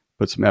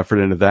put some effort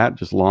into that,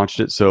 just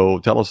launched it. So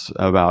tell us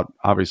about,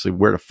 obviously,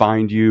 where to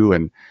find you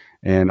and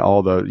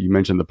you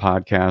mentioned the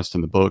podcast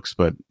and the books,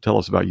 but tell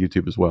us about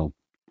YouTube as well.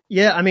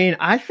 Yeah, I mean,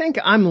 I think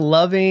I'm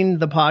loving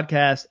the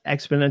podcast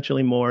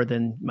exponentially more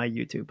than my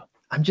YouTube.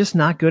 I'm just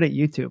not good at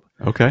YouTube.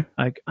 Okay.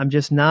 Like, I'm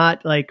just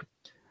not, like,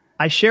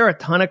 I share a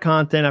ton of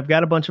content. I've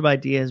got a bunch of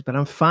ideas, but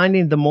I'm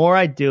finding the more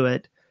I do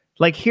it,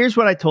 like, here's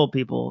what I told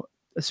people,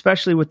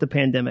 especially with the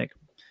pandemic.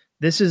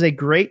 This is a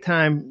great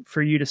time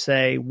for you to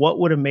say, what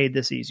would have made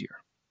this easier?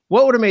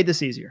 What would have made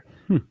this easier?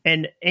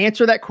 And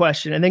answer that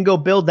question and then go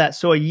build that.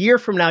 So a year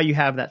from now, you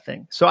have that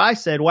thing. So I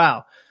said,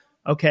 wow,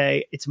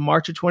 okay, it's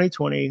March of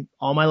 2020.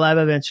 All my live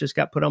events just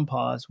got put on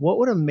pause. What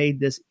would have made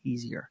this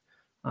easier?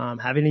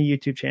 Having a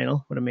YouTube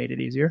channel would have made it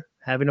easier.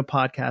 Having a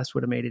podcast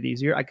would have made it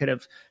easier. I could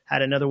have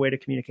had another way to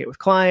communicate with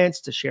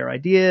clients, to share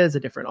ideas, a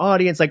different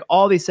audience, like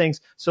all these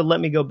things. So let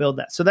me go build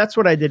that. So that's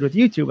what I did with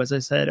YouTube. As I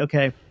said,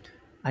 okay,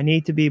 I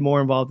need to be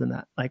more involved in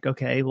that. Like,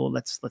 okay, well,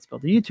 let's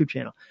build a YouTube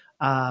channel,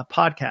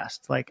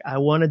 podcast. Like, I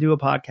want to do a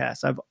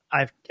podcast.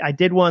 I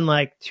did one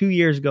like 2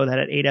 years ago that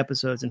had 8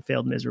 episodes and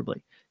failed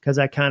miserably because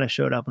I kind of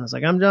showed up and I was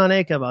like, I'm Jon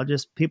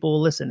Acuff. People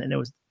will listen. And it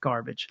was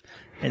garbage.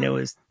 And it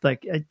was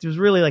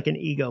really like an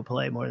ego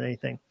play more than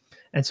anything.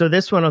 And so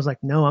this one, I was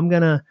like, no, I'm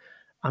going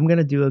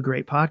to do a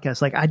great podcast.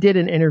 Like, I did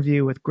an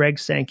interview with Greg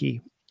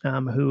Sankey,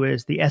 who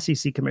is the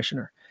SEC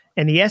commissioner,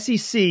 and the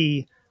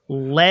SEC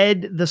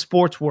led the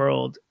sports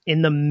world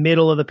in the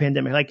middle of the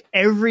pandemic. Like,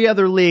 every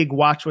other league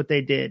watched what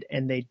they did,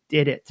 and they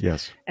did it.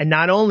 Yes. And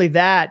not only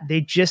that, they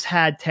just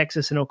had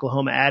Texas and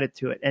Oklahoma added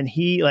to it. And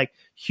he, like,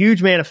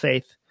 huge man of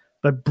faith,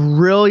 but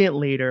brilliant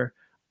leader.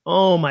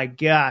 Oh my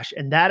gosh.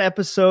 And that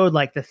episode,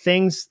 like, the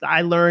things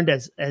I learned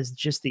as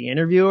just the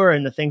interviewer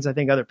and the things I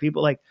think other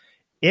people, like,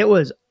 it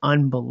was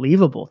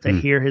unbelievable to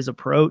hear his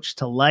approach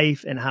to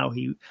life and how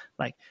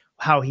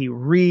he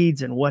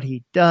reads and what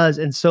he does.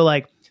 And so,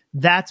 like,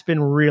 that's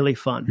been really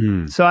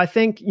fun. So I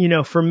think,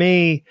 for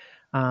me,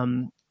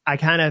 I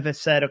kind of have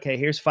said, okay,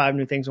 here's 5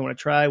 new things I want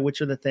to try.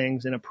 Which are the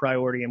things in a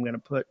priority I'm going to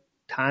put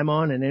time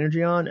on and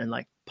energy on? And,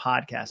 like,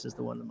 podcast is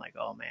the one I'm like,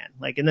 oh man,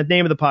 like, and the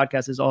name of the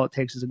podcast is All It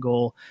Takes Is a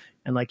Goal.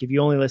 And, like, if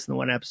you only listen to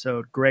one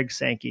episode, Greg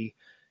Sankey,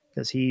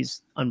 because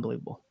he's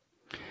unbelievable.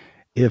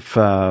 If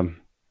I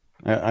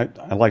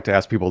like to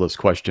ask people this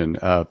question,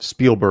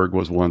 Spielberg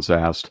was once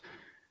asked,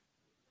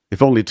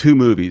 if only 2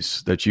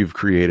 movies that you've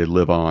created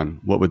live on,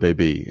 what would they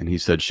be? And he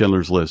said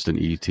Schindler's List and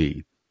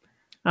E.T.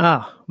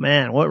 Oh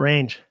man, what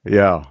range?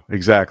 Yeah,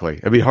 exactly.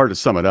 It'd be hard to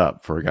sum it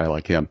up for a guy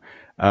like him.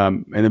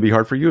 And it'd be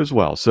hard for you as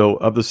well. So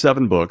of the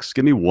 7 books,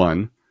 give me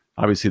one.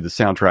 Obviously the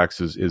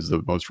soundtracks is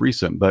the most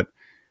recent, but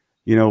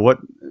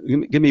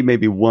give me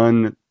maybe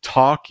one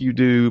talk you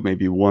do,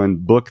 maybe one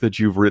book that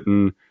you've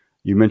written.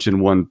 You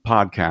mentioned one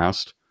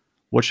podcast.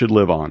 What should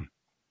live on?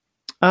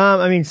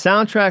 I mean,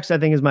 soundtracks, I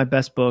think, is my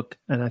best book.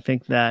 And I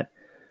think that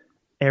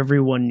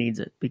everyone needs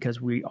it because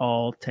we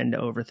all tend to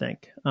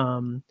overthink.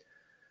 And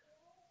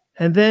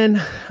then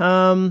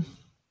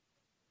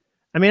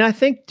I mean, I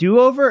think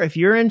do-over, if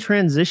you're in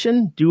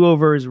transition,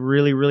 do-over is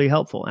really, really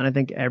helpful. And I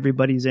think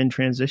everybody's in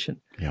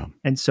transition. Yeah.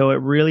 And so it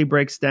really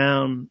breaks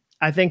down.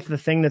 I think the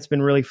thing that's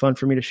been really fun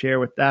for me to share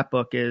with that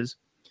book is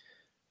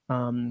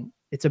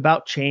it's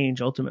about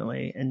change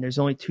ultimately. And there's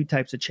only two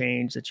types of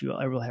change that you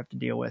ever have to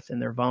deal with.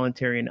 And they're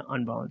voluntary and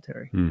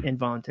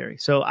involuntary.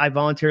 So I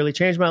voluntarily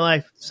changed my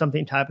life.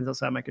 Something happens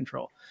outside my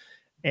control.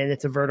 And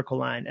it's a vertical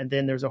line. And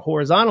then there's a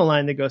horizontal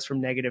line that goes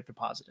from negative to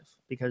positive,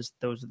 because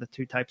those are the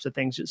two types of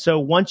things. So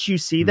once you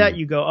see that,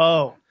 you go,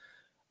 oh,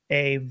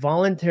 a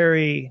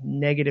voluntary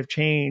negative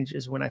change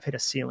is when I've hit a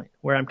ceiling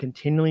where I'm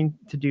continuing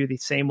to do the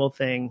same old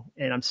thing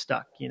and I'm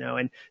stuck,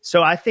 And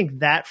so I think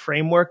that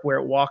framework where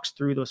it walks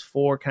through those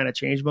four kind of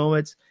change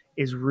moments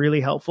is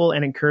really helpful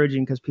and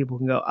encouraging, because people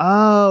can go,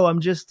 oh, I'm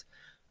just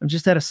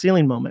at a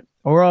ceiling moment,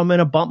 or I'm in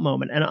a bump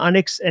moment. And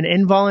an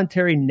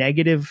involuntary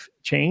negative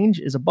change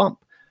is a bump,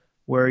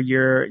 where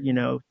your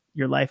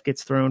life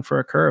gets thrown for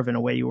a curve in a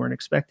way you weren't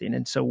expecting.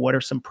 And so what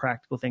are some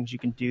practical things you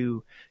can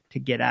do to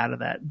get out of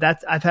that?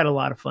 I've had a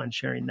lot of fun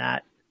sharing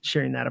that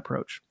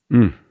approach.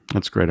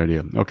 That's a great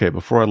idea. Okay.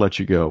 Before I let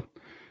you go,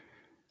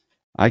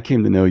 I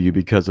came to know you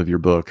because of your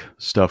book,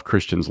 Stuff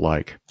Christians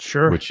Like,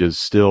 sure, which is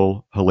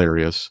still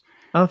hilarious.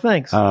 Oh,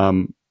 thanks.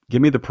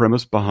 Give me the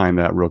premise behind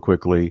that real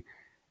quickly,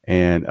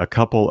 and a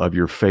couple of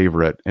your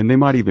favorite, and they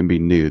might even be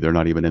new. They're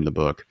not even in the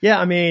book. Yeah.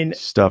 I mean,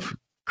 Stuff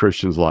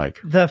Christians Like.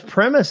 The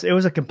premise, it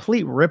was a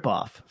complete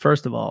ripoff,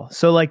 first of all.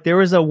 So there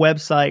was a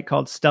website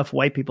called Stuff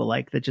White People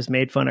Like that just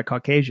made fun of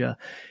Caucasia.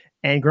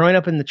 And growing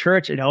up in the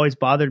church, it always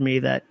bothered me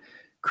that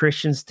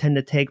Christians tend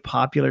to take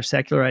popular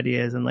secular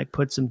ideas and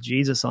put some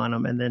Jesus on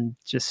them and then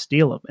just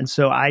steal them. And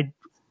so I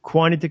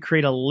wanted to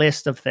create a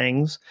list of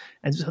things.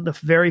 And so the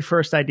very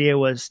first idea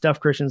was Stuff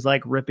Christians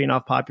Like, ripping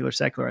off popular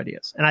secular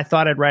ideas. And I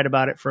thought I'd write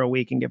about it for a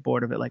week and get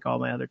bored of it like all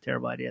my other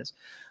terrible ideas.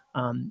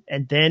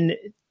 And then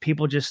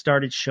people just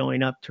started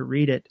showing up to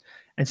read it.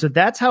 And so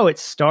that's how it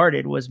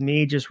started, was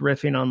me just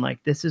riffing on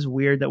this is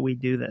weird that we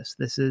do this.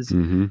 This is,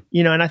 and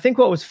I think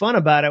what was fun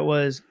about it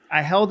was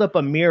I held up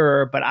a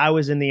mirror, but I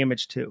was in the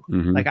image too.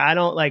 I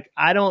don't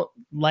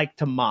like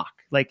to mock.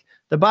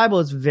 The Bible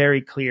is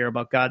very clear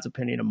about God's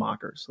opinion of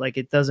mockers.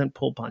 It doesn't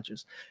pull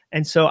punches.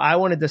 And so I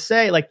wanted to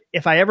say,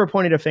 if I ever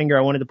pointed a finger,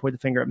 I wanted to point the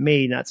finger at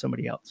me, not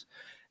somebody else.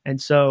 And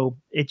so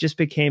it just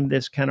became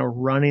this kind of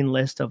running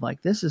list of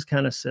this is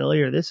kind of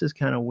silly, or this is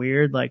kind of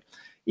weird.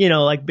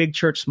 Big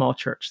church, small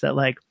church,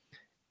 that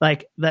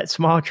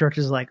small church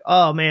is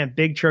oh man,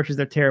 big churches,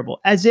 they're terrible.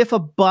 As if a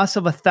bus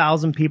of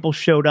 1,000 people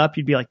showed up,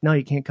 you'd be like, no,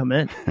 you can't come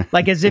in.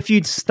 As if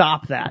you'd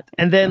stop that.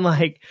 And then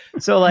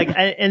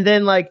and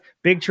then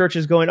big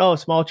churches going, oh,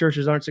 small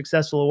churches aren't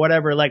successful or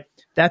whatever.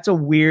 That's a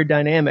weird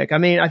dynamic. I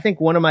mean, I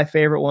think one of my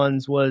favorite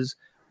ones was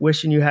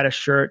wishing you had a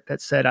shirt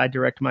that said, I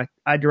direct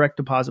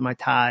deposit my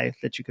tithe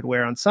that you could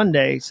wear on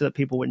Sunday so that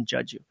people wouldn't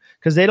judge you,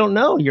 because they don't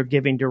know you're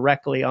giving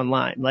directly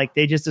online.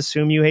 They just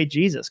assume you hate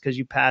Jesus because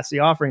you pass the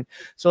offering.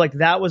 So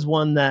that was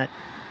one that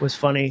was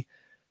funny.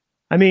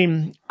 I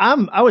mean,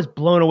 I was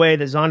blown away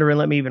that Zondervan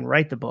let me even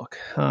write the book.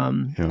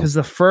 Because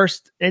the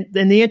first,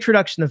 in the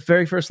introduction, the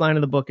very first line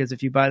of the book is,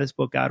 if you buy this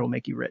book, God will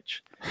make you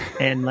rich.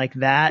 And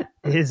that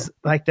is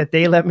that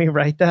they let me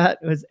write that.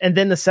 And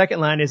then the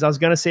second line is, I was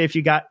going to say,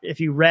 if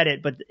you read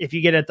it, but if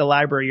you get it at the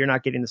library, you're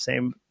not getting the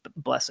same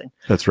blessing.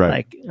 That's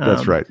right.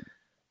 That's right.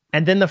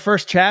 And then the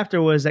first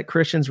chapter was that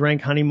Christians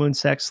rank honeymoon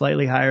sex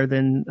slightly higher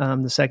than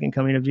the second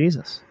coming of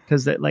Jesus.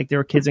 Because there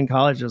were kids in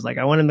college. It was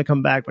I want him to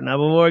come back, but not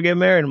before I get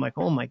married. I'm like,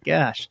 oh my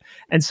gosh.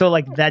 And so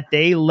that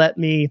they let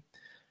me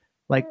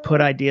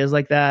put ideas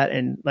like that,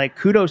 and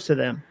kudos to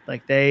them.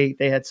 They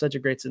had such a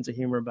great sense of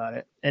humor about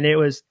it. And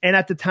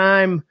at the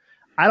time,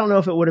 I don't know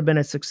if it would have been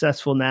as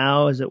successful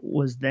now as it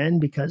was then,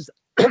 because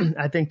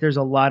I think there's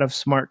a lot of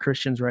smart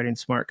Christians writing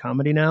smart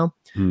comedy now.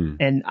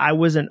 And I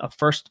wasn't a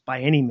first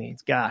by any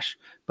means, gosh,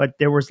 but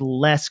there was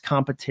less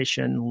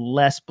competition,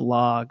 less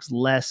blogs,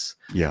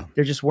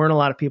 there just weren't a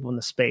lot of people in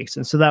the space.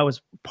 And so that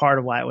was part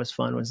of why it was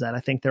fun, was that I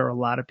think there were a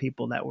lot of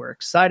people that were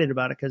excited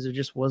about it because there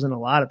just wasn't a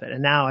lot of it.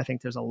 And now I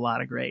think there's a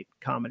lot of great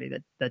comedy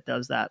that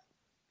does that.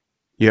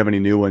 You have any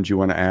new ones you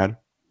want to add?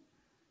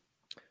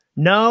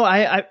 No,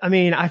 I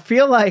mean, I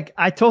feel like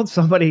I told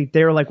somebody,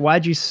 they were like,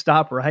 why'd you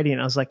stop writing? And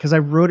I was like, because I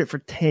wrote it for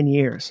 10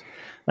 years.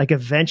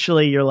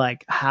 Eventually you're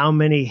like, how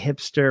many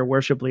hipster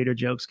worship leader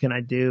jokes can I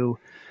do?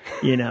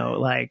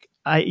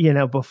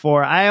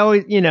 Before I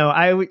always,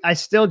 I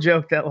still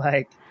joke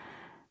that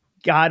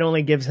God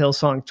only gives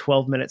Hillsong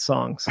 12-minute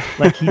songs.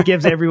 He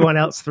gives everyone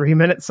else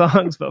 3-minute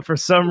songs, but for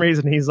some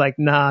reason he's like,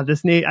 nah,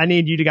 I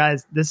need you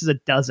guys. This is a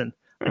dozen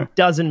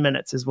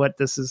minutes is what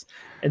this is.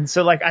 And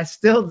so I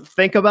still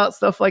think about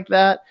stuff like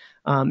that.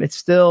 It's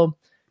still,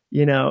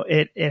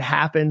 it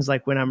happens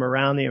when I'm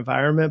around the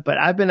environment, but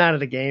I've been out of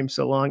the game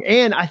so long.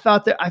 And I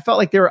felt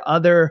like there were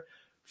other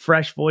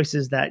fresh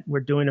voices that were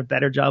doing a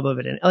better job of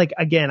it. And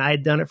again, I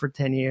had done it for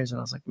 10 years and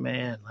I was like,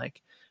 man,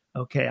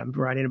 okay, I'm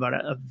writing about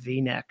a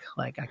V-neck.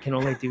 Like I can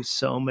only do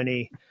so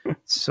many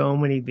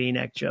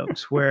V-neck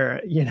jokes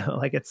where,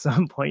 like at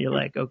some point you're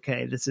like,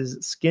 okay, this is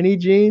skinny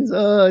jeans.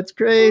 Oh, it's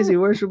crazy.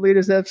 Worship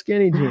leaders have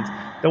skinny jeans.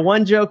 The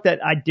one joke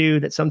that I do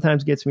that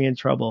sometimes gets me in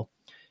trouble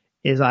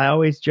is I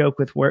always joke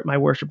with my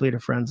worship leader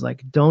friends,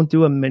 like, don't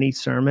do a mini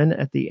sermon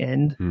at the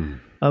end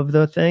of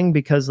the thing,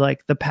 because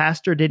like the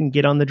pastor didn't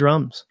get on the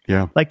drums.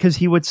 Yeah. Like, cause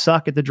he would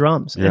suck at the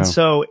drums. Yeah. And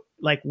so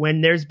like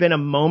when there's been a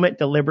moment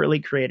deliberately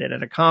created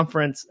at a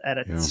conference, at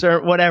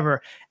a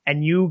whatever,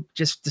 and you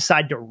just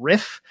decide to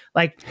riff,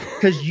 like,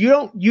 cause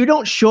you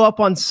don't show up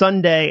on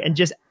Sunday and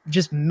just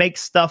make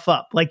stuff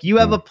up. Like you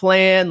have a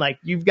plan, like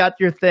you've got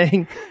your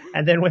thing.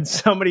 And then when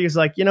somebody is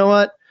like, you know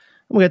what,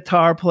 I'm a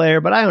guitar player,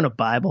 but I own a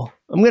Bible.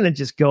 I'm going to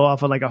just go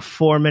off on like a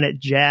 4-minute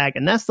jag.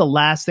 And that's the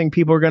last thing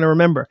people are going to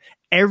remember.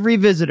 Every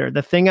visitor,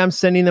 the thing I'm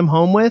sending them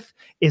home with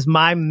is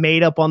my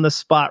made up on the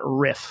spot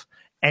riff.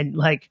 And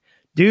like,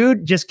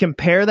 dude, just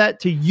compare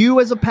that to you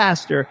as a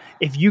pastor.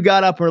 If you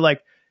got up or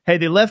like, hey,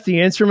 they left the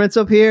instruments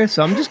up here,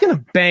 so I'm just going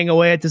to bang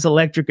away at this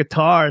electric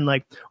guitar, and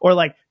like, or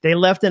like they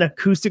left an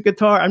acoustic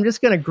guitar, I'm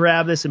just going to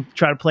grab this and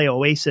try to play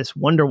Oasis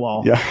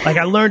Wonderwall. Yeah. Like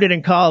I learned it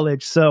in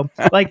college. So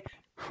like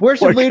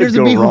worship leaders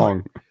would be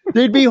wrong.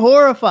 They'd be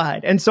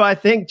horrified. And so I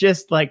think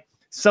just like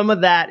some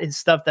of that is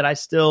stuff that I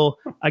still,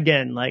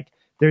 again, like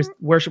there's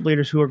worship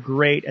leaders who are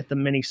great at the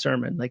mini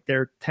sermon, like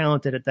they're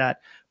talented at that.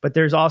 But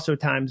there's also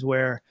times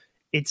where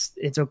it's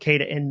okay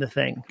to end the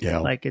thing. Yeah.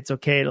 Like it's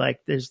okay. Like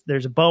there's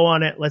a bow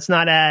on it. Let's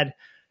not add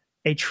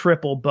a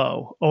triple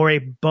bow or a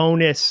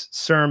bonus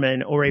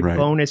sermon or a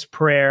bonus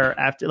prayer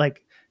after.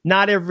 Like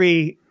not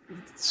every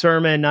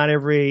sermon, not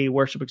every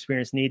worship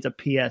experience needs a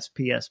PS.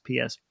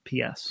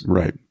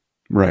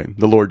 Right.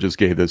 The Lord just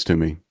gave this to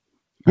me.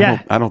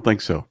 Yeah. I don't think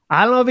so.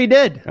 I don't know if he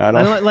did. I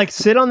don't like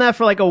sit on that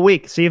for like a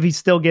week. See if he's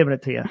still giving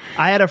it to you.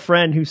 I had a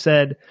friend who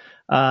said,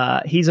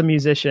 he's a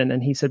musician,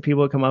 and he said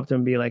people would come up to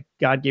him and be like,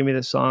 God gave me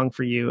this song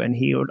for you. And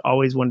he would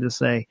always wanted to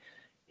say,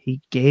 he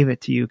gave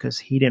it to you because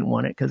he didn't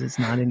want it because it's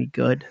not any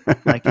good.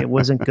 Like it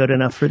wasn't good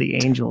enough for the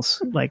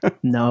angels. Like,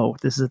 no,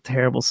 this is a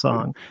terrible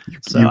song.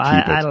 So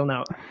I don't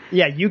know.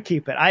 Yeah, you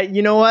keep it.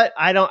 You know what?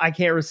 I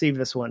can't receive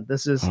this one.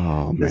 This is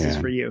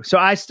for you. So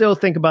I still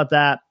think about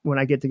that when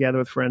I get together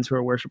with friends who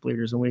are worship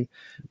leaders, and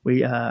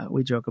we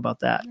joke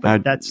about that.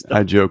 But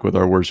I joke with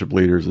our worship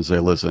leaders and say,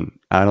 listen,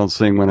 I don't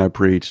sing when I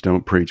preach.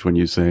 Don't preach when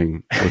you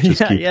sing. Let's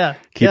just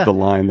keep the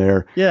line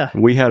there. Yeah.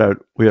 We had a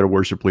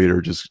worship leader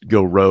just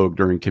go rogue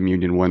during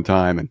communion one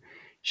time, and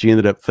she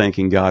ended up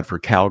thanking God for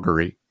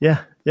Calgary.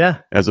 Yeah.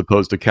 As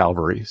opposed to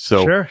Calvary.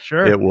 So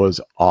sure. It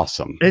was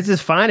awesome. It's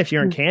just fine if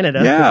you're in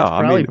Canada. Yeah. It's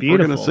probably beautiful. If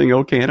we're going to sing,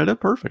 "Oh, Canada,"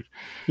 perfect.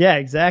 Yeah,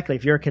 exactly.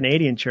 If you're a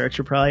Canadian church,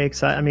 you're probably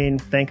excited. I mean,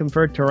 thank them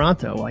for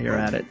Toronto while you're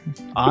at it.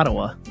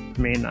 Ottawa. I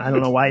mean, I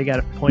don't know why you got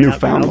to point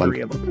out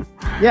Calgary.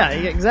 Yeah,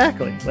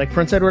 exactly. Like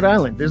Prince Edward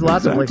Island. There's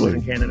lots of places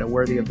in Canada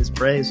worthy of his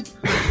praise.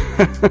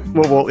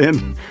 Well,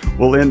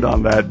 we'll end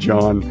on that,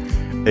 Jon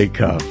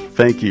Acuff.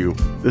 Thank you.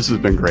 This has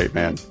been great,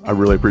 man. I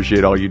really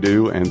appreciate all you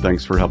do, and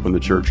thanks for helping the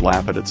church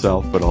laugh at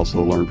itself, but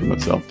also learn from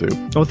itself too.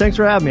 Well, thanks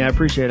for having me. I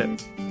appreciate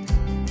it.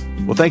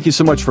 Well, thank you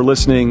so much for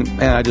listening.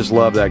 Man, I just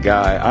love that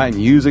guy. I'm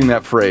using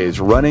that phrase,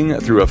 running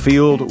through a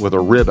field with a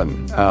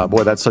ribbon.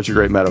 Boy, that's such a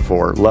great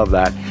metaphor. Love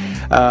that.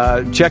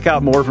 Check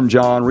out more from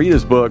Jon. Read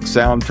his book,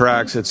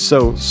 Soundtracks. It's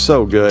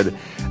so good.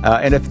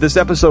 And if this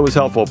episode was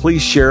helpful,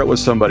 please share it with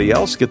somebody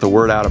else. Get the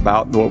word out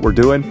about what we're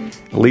doing.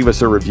 Leave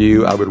us a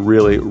review. I would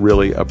really,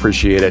 really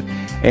appreciate it.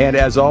 And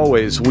as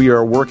always, we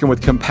are working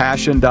with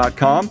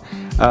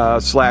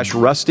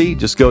compassion.com/Rusty.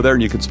 Just go there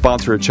and you can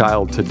sponsor a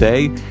child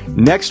today.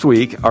 Next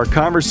week, our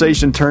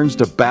conversation turns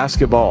to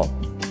basketball.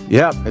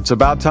 Yep, it's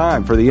about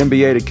time for the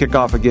NBA to kick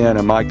off again.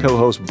 And my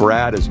co-host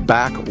Brad is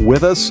back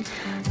with us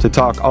to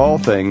talk all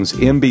things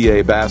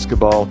NBA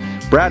basketball.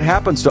 Brad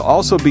happens to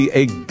also be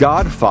a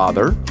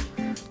godfather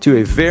to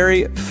a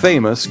very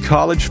famous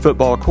college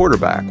football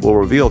quarterback. We'll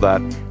reveal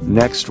that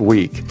next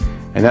week.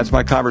 And that's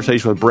my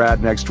conversation with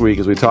Brad next week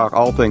as we talk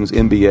all things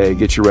NBA,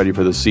 get you ready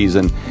for the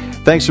season.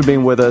 Thanks for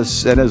being with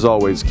us, and as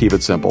always, keep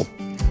it simple.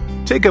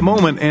 Take a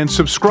moment and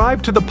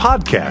subscribe to the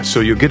podcast so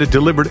you'll get it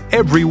delivered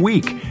every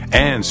week.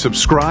 And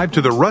subscribe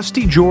to the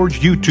Rusty George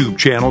YouTube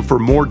channel for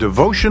more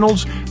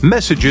devotionals,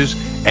 messages,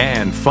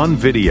 and fun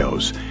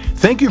videos.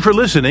 Thank you for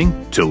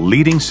listening to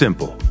Leading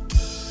Simple.